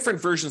two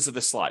different versions of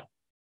this slide.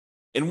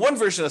 In one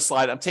version of the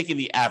slide, I'm taking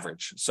the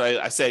average. So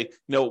I say,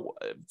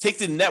 take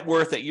the net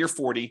worth at year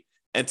 40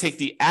 and take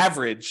the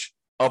average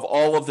of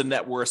all of the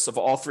net worths of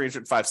all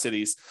 305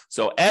 cities.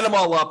 So add them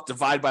all up,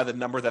 divide by the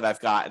number that I've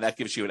got, and that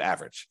gives you an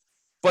average.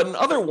 But in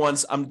other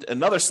ones,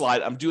 another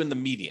slide, I'm doing the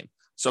median.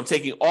 So I'm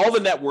taking all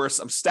the net worths,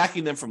 I'm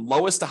stacking them from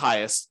lowest to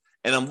highest,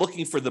 and I'm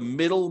looking for the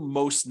middle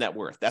most net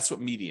worth. That's what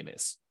median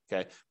is.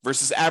 Okay,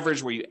 versus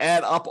average, where you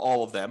add up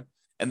all of them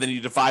and then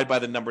you divide by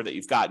the number that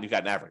you've got, and you've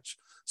got an average.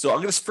 So I'm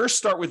going to first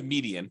start with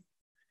median,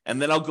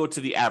 and then I'll go to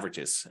the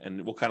averages,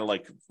 and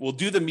we'll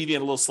do the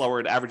median a little slower,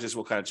 and averages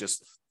we'll kind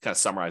of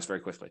summarize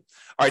very quickly.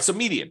 All right, so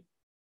median.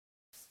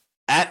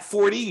 At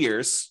 40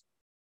 years,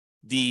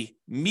 the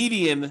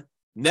median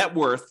net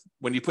worth,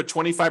 when you put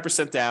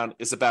 25% down,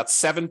 is about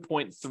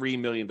 $7.3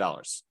 million.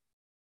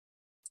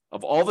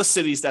 Of all the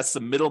cities, that's the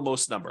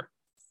middlemost number.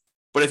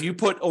 But if you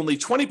put only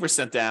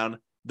 20% down,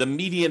 the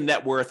median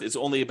net worth is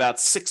only about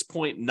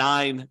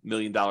 $6.9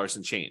 million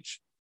in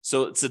change.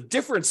 So it's a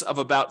difference of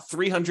about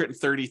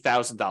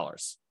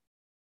 $330,000,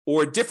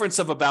 or a difference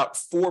of about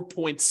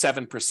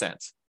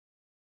 4.7%.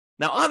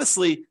 Now,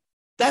 honestly,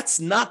 that's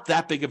not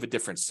that big of a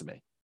difference to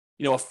me.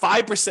 A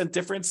 5%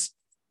 difference,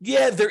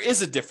 yeah, there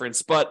is a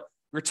difference, but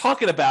we're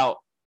talking about,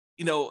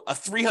 a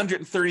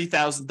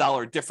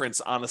 $330,000 difference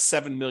on a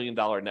 $7 million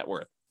net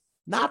worth.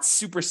 Not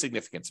super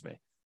significant to me.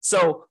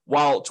 So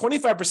while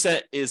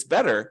 25% is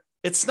better,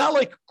 it's not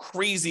like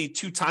crazy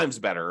 2 times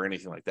better or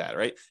anything like that,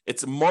 right?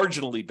 It's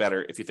marginally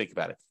better if you think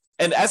about it.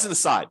 And as an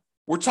aside,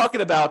 we're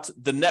talking about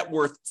the net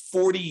worth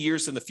 40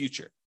 years in the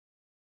future.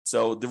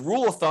 So the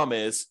rule of thumb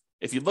is,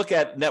 if you look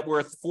at net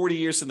worth 40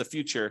 years in the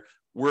future,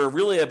 we're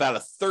really about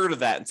a third of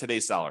that in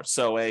today's dollars.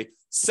 So a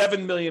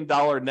 $7 million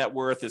net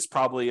worth is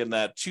probably in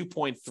that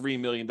 $2.3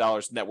 million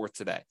net worth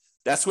today.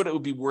 That's what it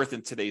would be worth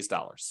in today's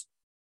dollars.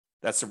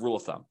 That's the rule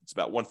of thumb. It's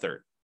about 1/3.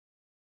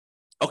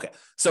 Okay,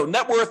 so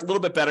net worth a little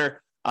bit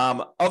better.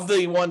 Of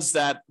the ones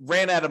that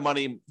ran out of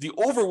money, the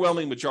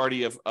overwhelming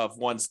majority of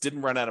ones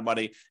didn't run out of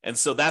money. And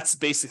so that's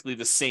basically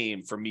the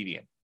same for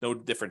median. No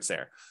difference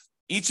there.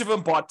 Each of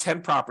them bought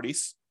 10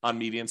 properties on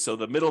median. So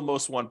the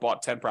middlemost one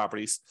bought 10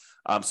 properties.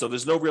 So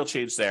there's no real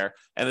change there.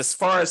 And as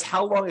far as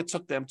how long it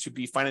took them to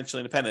be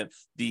financially independent,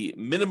 the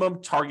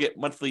minimum target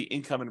monthly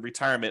income and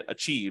retirement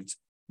achieved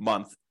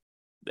month,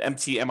 the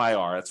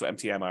MTMIR, that's what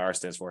MTMIR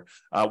stands for.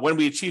 When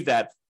we achieve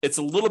that, it's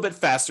a little bit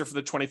faster for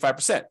the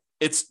 25%.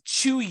 It's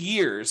 2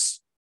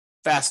 years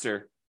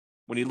faster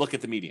when you look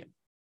at the median.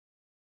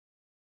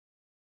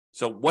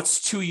 So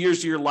what's 2 years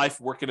of your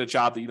life working a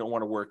job that you don't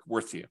want to work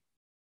worth to you?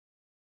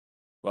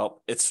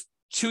 Well, it's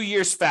 2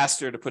 years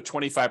faster to put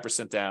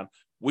 25% down,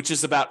 which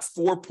is about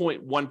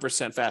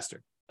 4.1%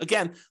 faster.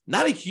 Again,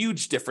 not a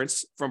huge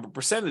difference from a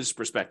percentage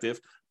perspective,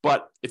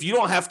 but if you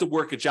don't have to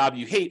work a job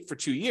you hate for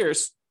 2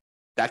 years,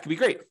 that could be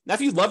great. Now,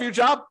 if you love your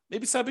job,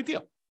 maybe it's not a big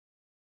deal.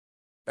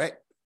 Right?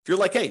 If you're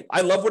like, hey, I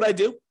love what I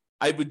do,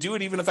 I would do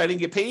it even if I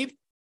didn't get paid.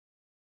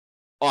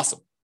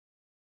 Awesome.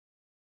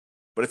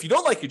 But if you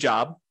don't like your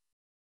job,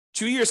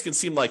 2 years can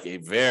seem like a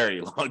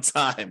very long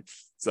time.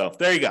 So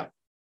there you go.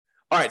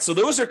 All right. So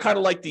those are kind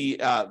of like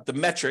the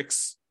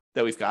metrics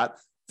that we've got.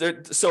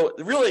 So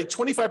really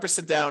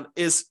 25% down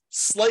is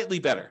slightly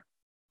better.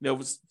 It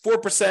was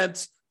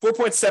 4%,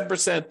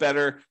 4.7%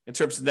 better in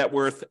terms of net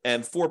worth,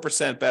 and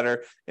 4%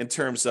 better in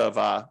terms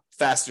of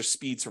faster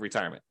speed to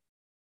retirement,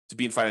 to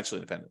being financially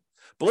independent.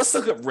 But let's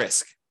look at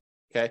risk.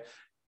 Okay.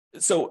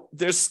 So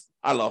there's,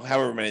 I don't know,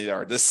 however many there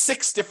are. There's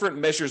 6 different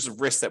measures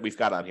of risk that we've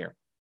got on here.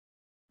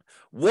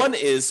 One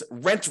is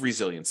rent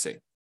resiliency.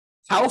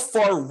 How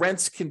far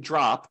rents can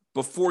drop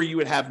before you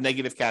would have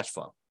negative cash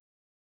flow.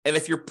 And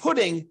if you're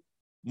putting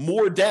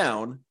more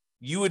down,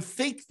 you would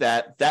think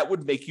that that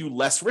would make you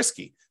less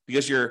risky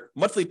because your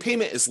monthly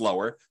payment is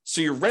lower. So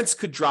your rents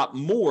could drop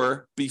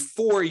more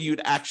before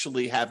you'd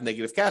actually have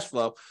negative cash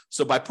flow.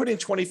 So by putting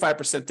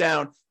 25%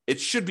 down, it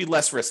should be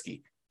less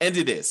risky. And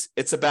it is.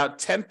 It's about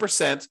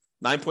 10%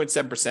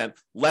 9.7%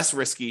 less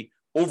risky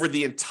over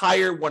the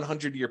entire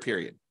 100-year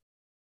period.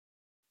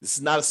 This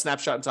is not a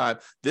snapshot in time.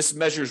 This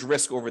measures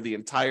risk over the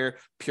entire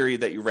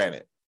period that you ran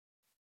it.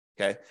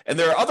 Okay. And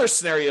there are other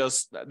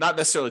scenarios, not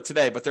necessarily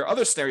today, but there are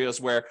other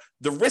scenarios where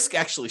the risk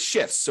actually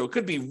shifts. So it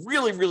could be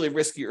really, really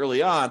risky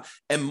early on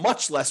and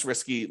much less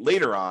risky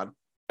later on,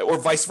 or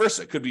vice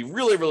versa. It could be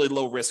really, really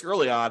low risk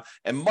early on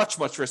and much,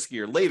 much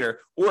riskier later,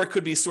 or it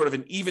could be sort of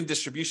an even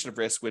distribution of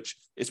risk, which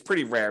is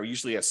pretty rare. You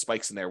usually have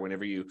spikes in there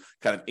whenever you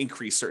kind of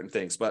increase certain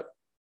things, but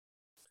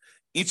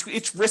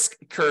each risk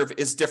curve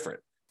is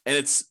different. And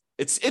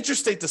it's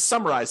interesting to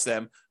summarize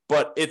them,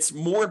 but it's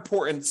more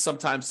important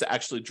sometimes to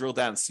actually drill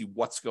down and see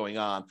what's going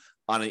on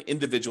an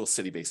individual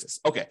city basis.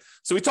 Okay,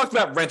 so we talked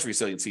about rent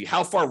resiliency,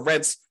 how far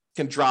rents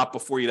can drop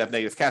before you'd have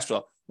negative cash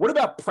flow. What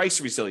about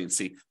price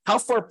resiliency? How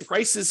far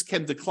prices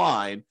can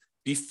decline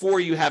before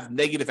you have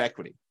negative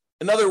equity?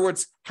 In other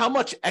words, how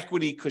much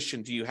equity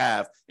cushion do you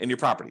have in your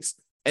properties?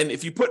 And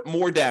if you put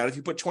more down, if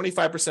you put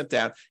 25%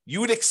 down, you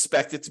would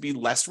expect it to be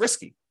less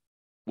risky,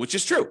 which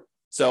is true.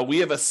 So we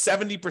have a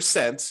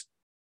 70%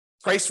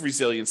 price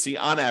resiliency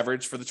on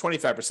average for the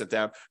 25%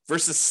 down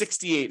versus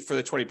 68 for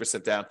the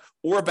 20% down,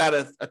 or about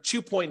a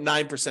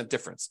 2.9%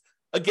 difference.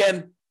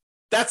 Again,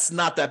 that's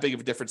not that big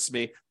of a difference to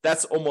me.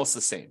 That's almost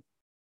the same,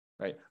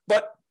 right?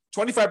 But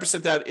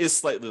 25% down is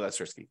slightly less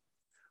risky.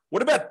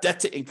 What about debt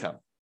to income?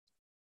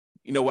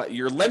 You know what?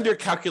 Your lender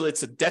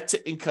calculates a debt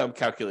to income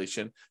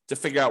calculation to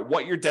figure out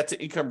what your debt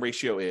to income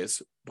ratio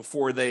is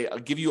before they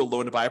give you a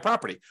loan to buy a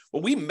property.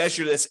 Well, we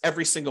measure this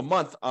every single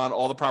month on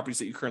all the properties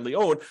that you currently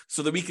own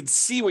so that we can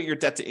see what your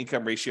debt to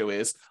income ratio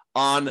is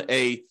on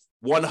a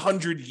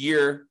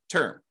 100-year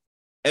term.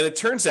 And it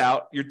turns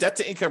out your debt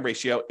to income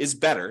ratio is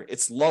better.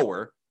 It's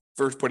lower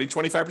for putting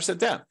 25%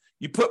 down.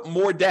 You put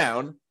more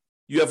down,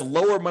 you have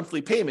lower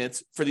monthly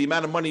payments for the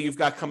amount of money you've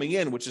got coming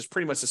in, which is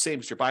pretty much the same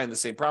as you're buying the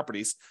same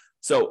properties.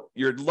 So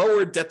your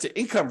lower debt to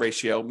income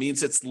ratio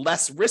means it's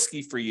less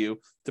risky for you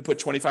to put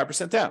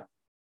 25% down.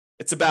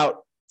 It's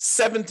about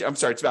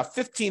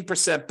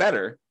 15%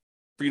 better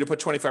for you to put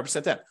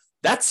 25% down.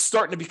 That's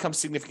starting to become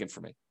significant for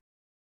me.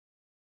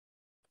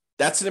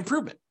 That's an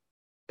improvement.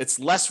 It's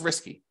less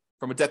risky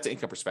from a debt to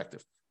income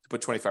perspective to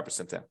put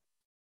 25% down.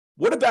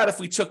 What about if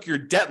we took your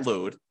debt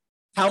load,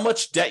 how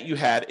much debt you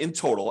had in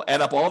total,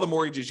 add up all the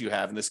mortgages you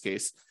have in this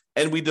case,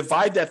 and we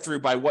divide that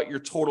through by what your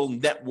total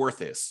net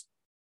worth is?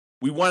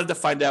 We wanted to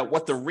find out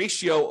what the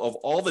ratio of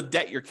all the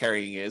debt you're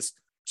carrying is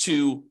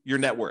to your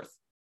net worth.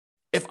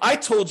 If I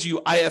told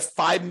you I have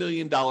 $5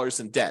 million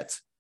in debt,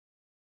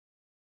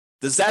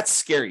 does that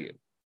scare you?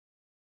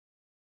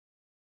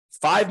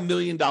 $5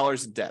 million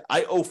in debt.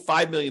 I owe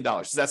 $5 million.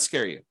 Does that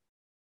scare you?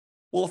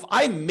 Well, if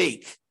I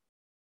make,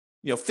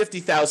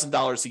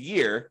 $50,000 a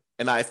year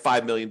and I have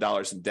 $5 million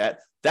in debt,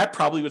 that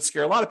probably would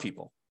scare a lot of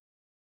people.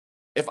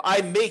 If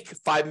I make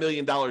 $5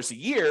 million a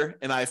year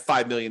and I have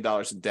 $5 million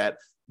in debt,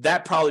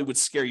 that probably would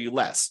scare you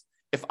less.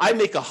 If I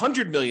make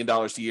 $100 million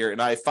a year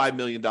and I have $5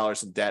 million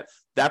in debt,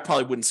 that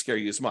probably wouldn't scare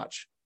you as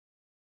much.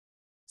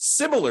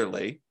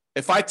 Similarly,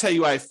 if I tell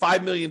you I have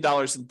 $5 million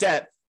in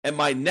debt and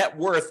my net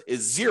worth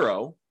is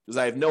zero because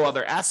I have no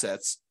other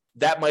assets,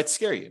 that might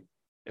scare you.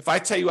 If I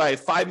tell you I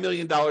have $5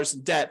 million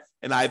in debt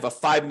and I have a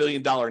 $5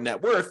 million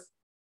net worth,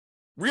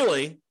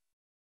 really,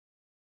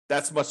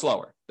 that's much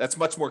lower. That's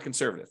much more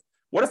conservative.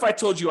 What if I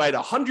told you I had a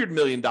 $100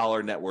 million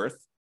net worth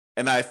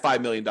and I have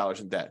 $5 million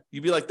in debt?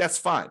 You'd be like, that's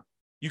fine.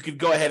 You could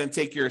go ahead and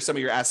take some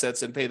of your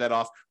assets and pay that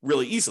off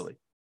really easily.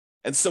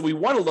 And so we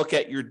want to look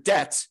at your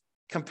debt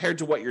compared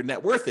to what your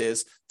net worth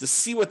is to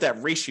see what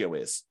that ratio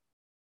is.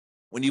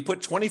 When you put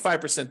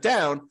 25%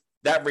 down,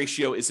 that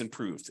ratio is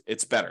improved.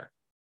 It's better.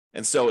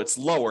 And so it's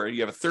lower.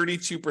 You have a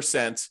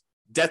 32%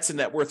 debt to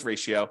net worth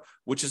ratio,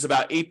 which is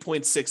about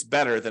 8.6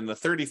 better than the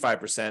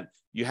 35%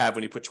 you have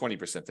when you put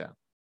 20% down.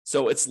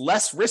 So it's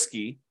less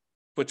risky to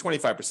put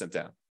 25%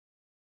 down.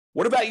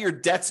 What about your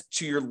debt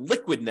to your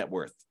liquid net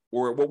worth,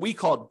 or what we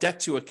call debt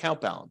to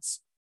account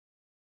balance?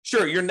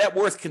 Sure, your net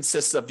worth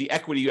consists of the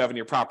equity you have in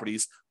your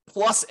properties,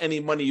 plus any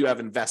money you have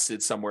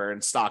invested somewhere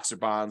in stocks or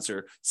bonds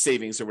or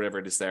savings or whatever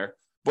it is there.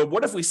 But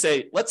what if we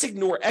say, let's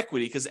ignore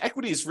equity, because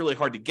equity is really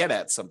hard to get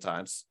at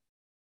sometimes.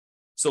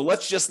 So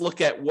let's just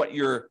look at what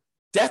your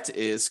debt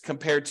is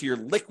compared to your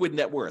liquid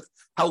net worth,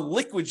 how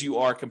liquid you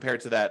are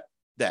compared to that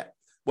debt.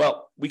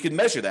 Well, we can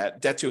measure that,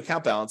 debt to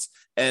account balance,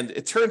 and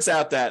it turns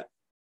out that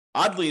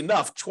oddly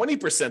enough,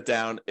 20%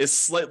 down is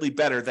slightly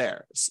better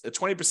there.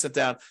 20%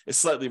 down is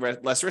slightly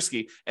less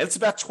risky, and it's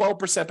about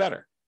 12%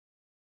 better.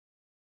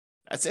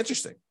 That's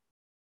interesting,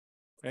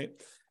 right?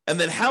 And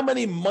then how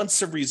many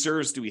months of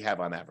reserves do we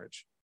have on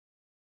average?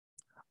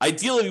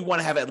 Ideally, we want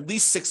to have at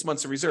least 6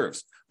 months of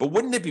reserves, but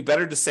wouldn't it be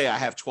better to say I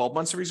have 12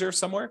 months of reserves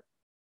somewhere?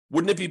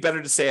 Wouldn't it be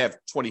better to say I have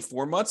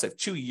 24 months, I have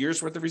 2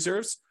 years worth of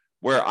reserves,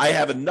 where I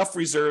have enough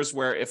reserves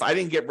where if I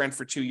didn't get rent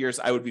for 2 years,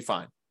 I would be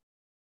fine?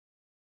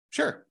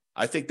 Sure.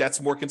 I think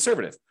that's more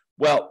conservative.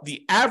 Well,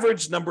 the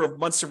average number of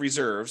months of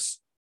reserves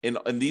in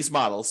these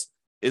models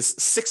is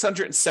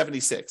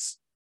 676,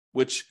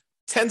 which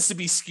tends to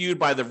be skewed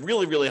by the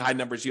really, really high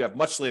numbers you have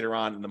much later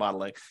on in the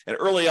modeling. And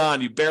early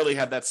on, you barely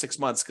have that 6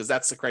 months because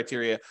that's the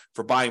criteria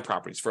for buying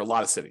properties for a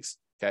lot of cities.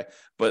 Okay.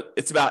 But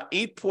it's about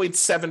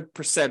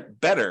 8.7%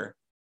 better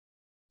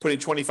putting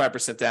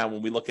 25% down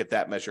when we look at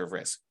that measure of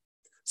risk.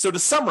 So to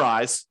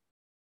summarize,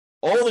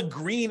 all the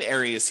green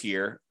areas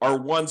here are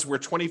ones where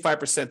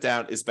 25%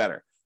 down is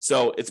better.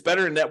 So it's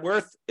better in net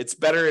worth. It's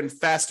better in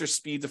faster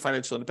speed to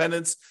financial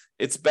independence.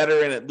 It's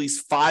better in at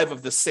least 5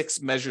 of the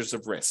 6 measures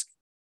of risk.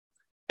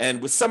 And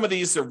with some of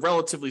these, they're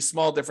relatively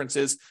small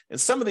differences. And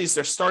some of these,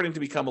 they're starting to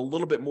become a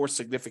little bit more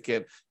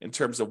significant in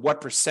terms of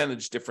what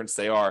percentage difference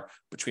they are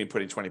between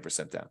putting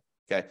 20% down.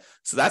 Okay.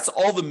 So that's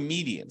all the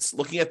medians,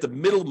 looking at the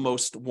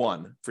middlemost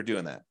one for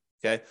doing that.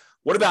 Okay.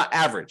 What about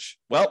average?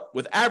 Well,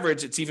 with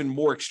average, it's even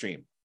more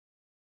extreme.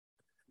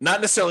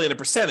 Not necessarily in a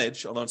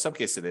percentage, although in some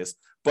cases it is,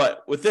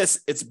 but with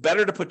this, it's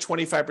better to put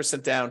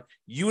 25% down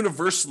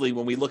universally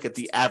when we look at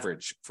the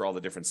average for all the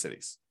different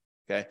cities.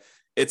 Okay.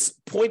 It's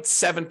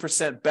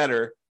 0.7%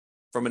 better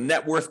from a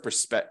net worth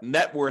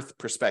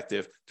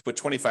perspective to put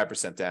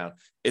 25% down.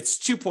 It's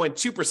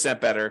 2.2%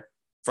 better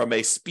from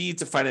a speed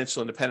to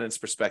financial independence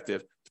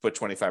perspective to put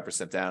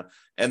 25% down.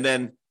 And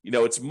then,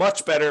 it's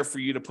much better for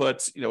you to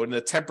put, in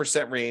the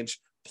 10% range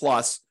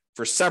plus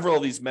for several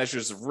of these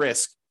measures of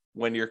risk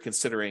when you're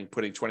considering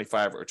putting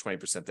 25 or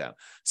 20% down.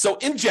 So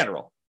in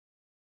general,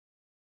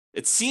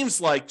 it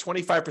seems like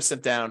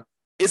 25% down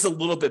is a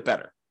little bit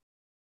better.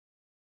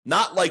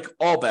 Not like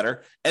all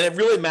better. And it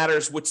really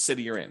matters which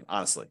city you're in,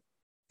 honestly.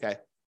 Okay.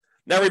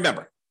 Now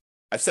remember,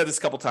 I've said this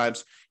a couple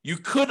times, you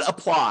could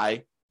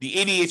apply the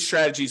 88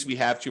 strategies we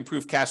have to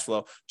improve cash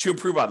flow to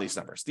improve on these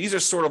numbers. These are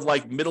sort of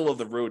like middle of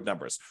the road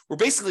numbers. We're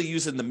basically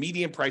using the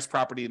median price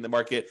property in the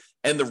market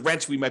and the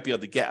rent we might be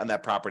able to get on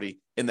that property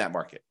in that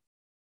market.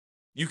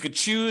 You could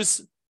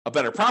choose a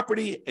better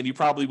property and you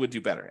probably would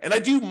do better. And I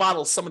do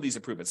model some of these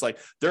improvements. Like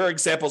there are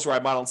examples where I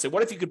model and say,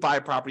 what if you could buy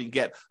a property and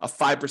get a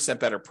 5%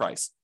 better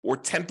price or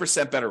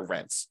 10% better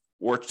rents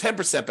or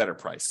 10% better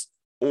price,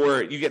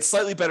 or you get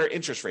slightly better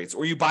interest rates,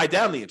 or you buy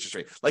down the interest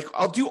rate. Like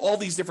I'll do all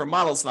these different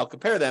models and I'll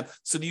compare them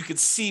so that you can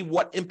see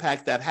what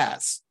impact that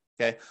has.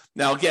 Okay.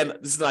 Now, again,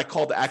 this is my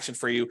call to action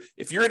for you.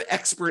 If you're an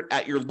expert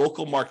at your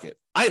local market,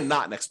 I am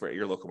not an expert at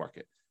your local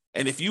market.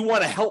 And if you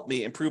want to help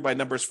me improve my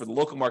numbers for the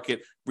local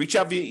market, reach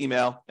out via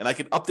email and I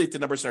can update the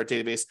numbers in our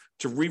database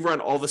to rerun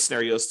all the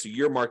scenarios to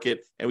your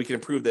market. And we can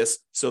improve this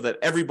so that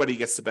everybody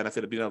gets the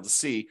benefit of being able to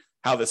see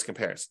how this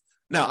compares.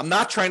 Now, I'm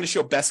not trying to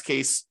show best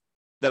case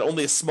that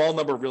only a small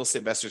number of real estate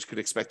investors could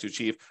expect to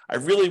achieve. I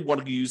really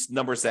want to use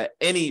numbers that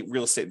any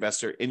real estate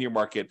investor in your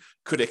market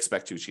could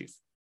expect to achieve.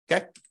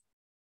 Okay.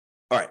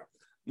 All right.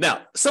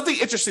 Now, something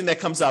interesting that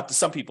comes up to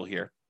some people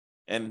here,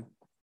 and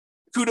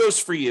kudos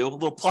for you, a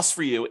little plus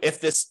for you if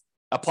this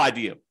applied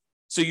to you.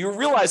 So you're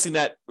realizing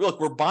that,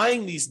 look, we're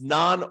buying these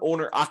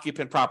non-owner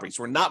occupant properties.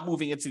 We're not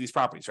moving into these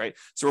properties, right?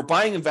 So we're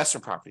buying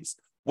investment properties.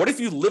 What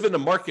if you live in a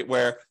market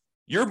where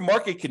your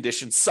market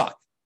conditions suck?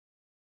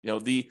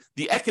 The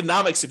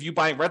economics of you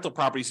buying rental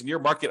properties in your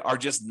market are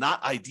just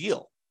not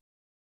ideal.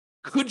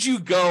 Could you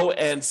go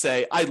and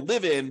say, I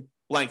live in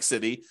blank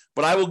city,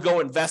 but I will go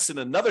invest in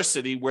another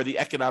city where the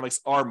economics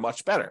are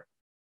much better?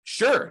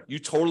 Sure, you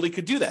totally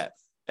could do that.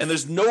 And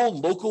there's no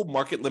local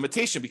market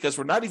limitation because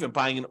we're not even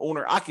buying an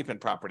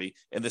owner-occupant property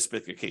in this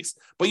particular case.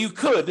 But you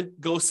could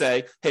go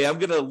say, hey, I'm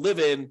going to live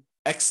in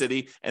X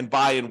city and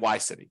buy in Y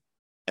city.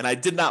 And I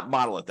did not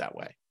model it that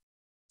way.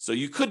 So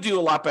you could do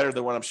a lot better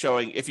than what I'm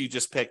showing if you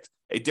just picked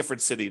a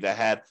different city that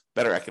had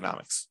better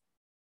economics.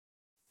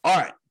 All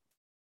right.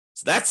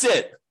 So that's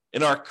it.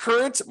 In our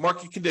current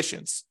market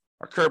conditions,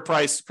 our current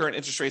price, current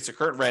interest rates, or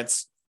current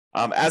rents,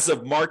 as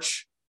of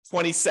March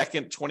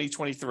 22nd,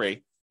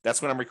 2023, that's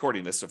when I'm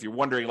recording this. So if you're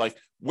wondering, like,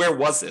 where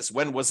was this?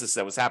 When was this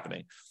that was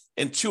happening?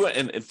 In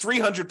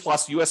 300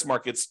 plus US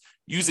markets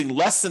using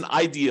less than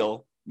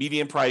ideal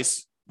median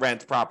price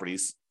rent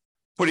properties,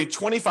 putting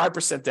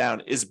 25%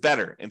 down is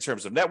better in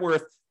terms of net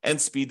worth and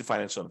speed to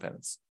financial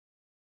independence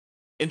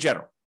in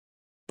general.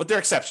 But there are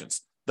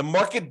exceptions. The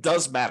market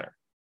does matter.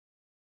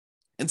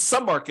 In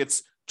some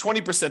markets,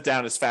 20%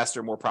 down is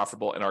faster, more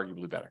profitable, and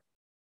arguably better,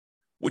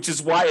 which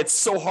is why it's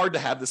so hard to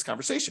have this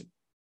conversation.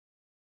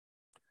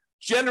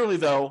 Generally,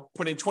 though,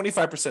 putting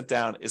 25%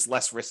 down is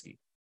less risky.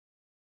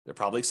 There are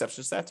probably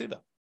exceptions to that too,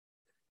 though.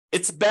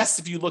 It's best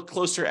if you look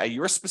closer at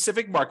your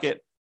specific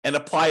market and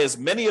apply as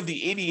many of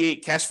the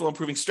 88 cash flow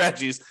improving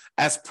strategies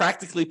as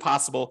practically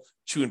possible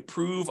to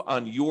improve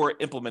on your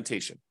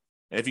implementation.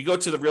 And if you go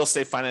to the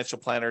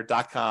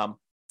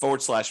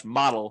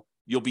realestateFinancialPlanner.com/model,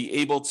 you'll be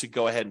able to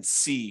go ahead and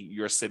see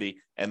your city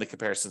and the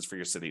comparisons for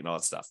your city and all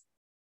that stuff.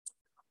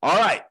 All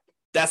right.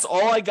 That's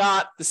all I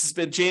got. This has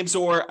been James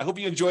Orr. I hope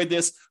you enjoyed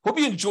this. Hope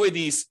you enjoyed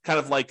these kind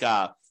of like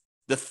the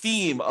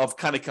theme of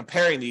kind of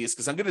comparing these,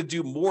 because I'm going to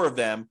do more of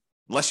them,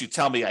 unless you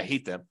tell me I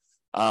hate them.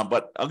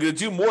 But I'm going to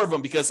do more of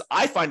them because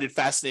I find it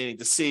fascinating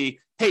to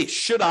see, hey,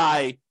 should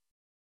I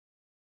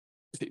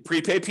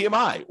prepay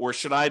PMI, or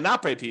should I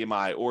not pay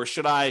PMI, or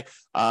should I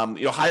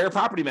hire a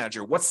property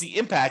manager? What's the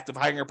impact of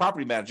hiring a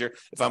property manager?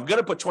 If I'm going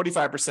to put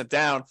 25%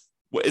 down,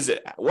 What is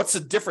it? What's the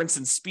difference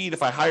in speed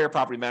if I hire a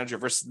property manager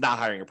versus not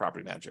hiring a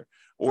property manager?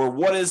 Or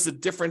what is the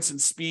difference in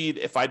speed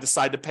if I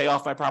decide to pay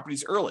off my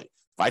properties early?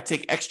 If I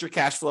take extra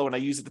cash flow and I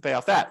use it to pay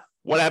off that,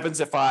 what happens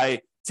if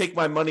I take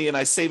my money and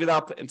I save it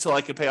up until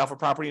I can pay off a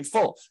property in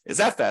full? Is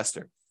that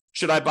faster?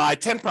 Should I buy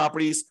 10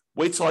 properties,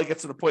 wait till I get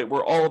to the point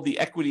where all of the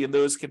equity in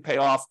those can pay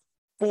off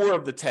 4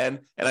 of the 10,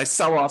 and I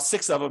sell off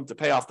 6 of them to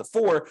pay off the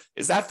 4?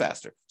 Is that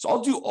faster? So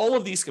I'll do all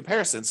of these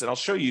comparisons and I'll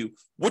show you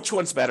which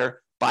one's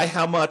better, by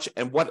how much,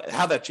 and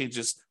how that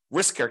changes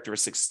risk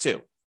characteristics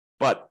too.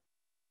 But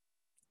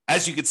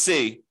as you can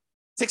see, it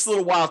takes a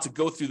little while to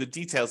go through the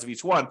details of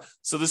each one.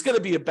 So there's going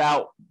to be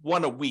about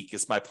one a week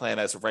is my plan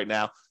as of right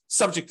now,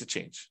 subject to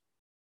change.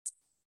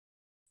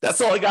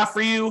 That's all I got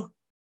for you.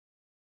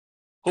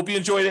 Hope you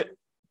enjoyed it.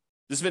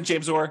 This has been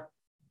James Orr.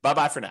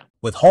 Bye-bye for now.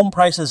 With home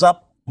prices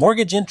up,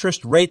 mortgage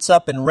interest rates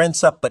up, and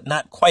rents up, but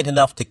not quite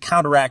enough to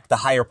counteract the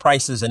higher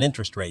prices and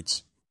interest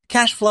rates,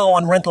 cash flow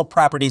on rental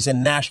properties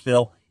in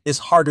Nashville is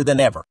harder than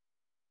ever.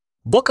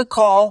 Book a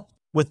call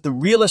with the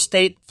Real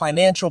Estate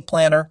Financial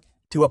Planner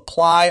to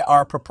apply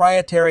our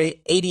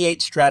proprietary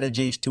 88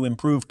 strategies to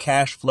improve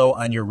cash flow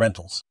on your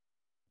rentals.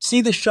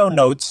 See the show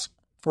notes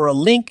for a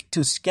link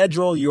to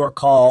schedule your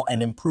call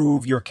and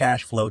improve your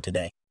cash flow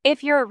today.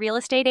 If you're a real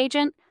estate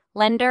agent,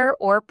 lender,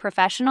 or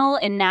professional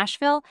in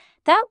Nashville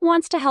that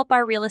wants to help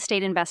our real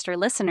estate investor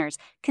listeners,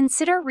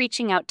 consider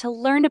reaching out to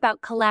learn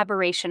about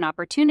collaboration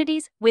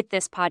opportunities with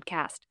this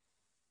podcast.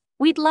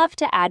 We'd love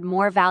to add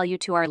more value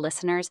to our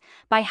listeners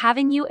by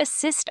having you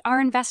assist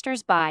our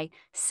investors buy,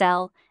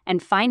 sell,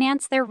 and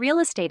finance their real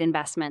estate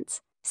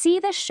investments. See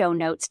the show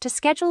notes to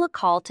schedule a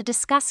call to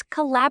discuss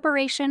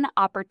collaboration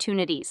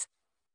opportunities.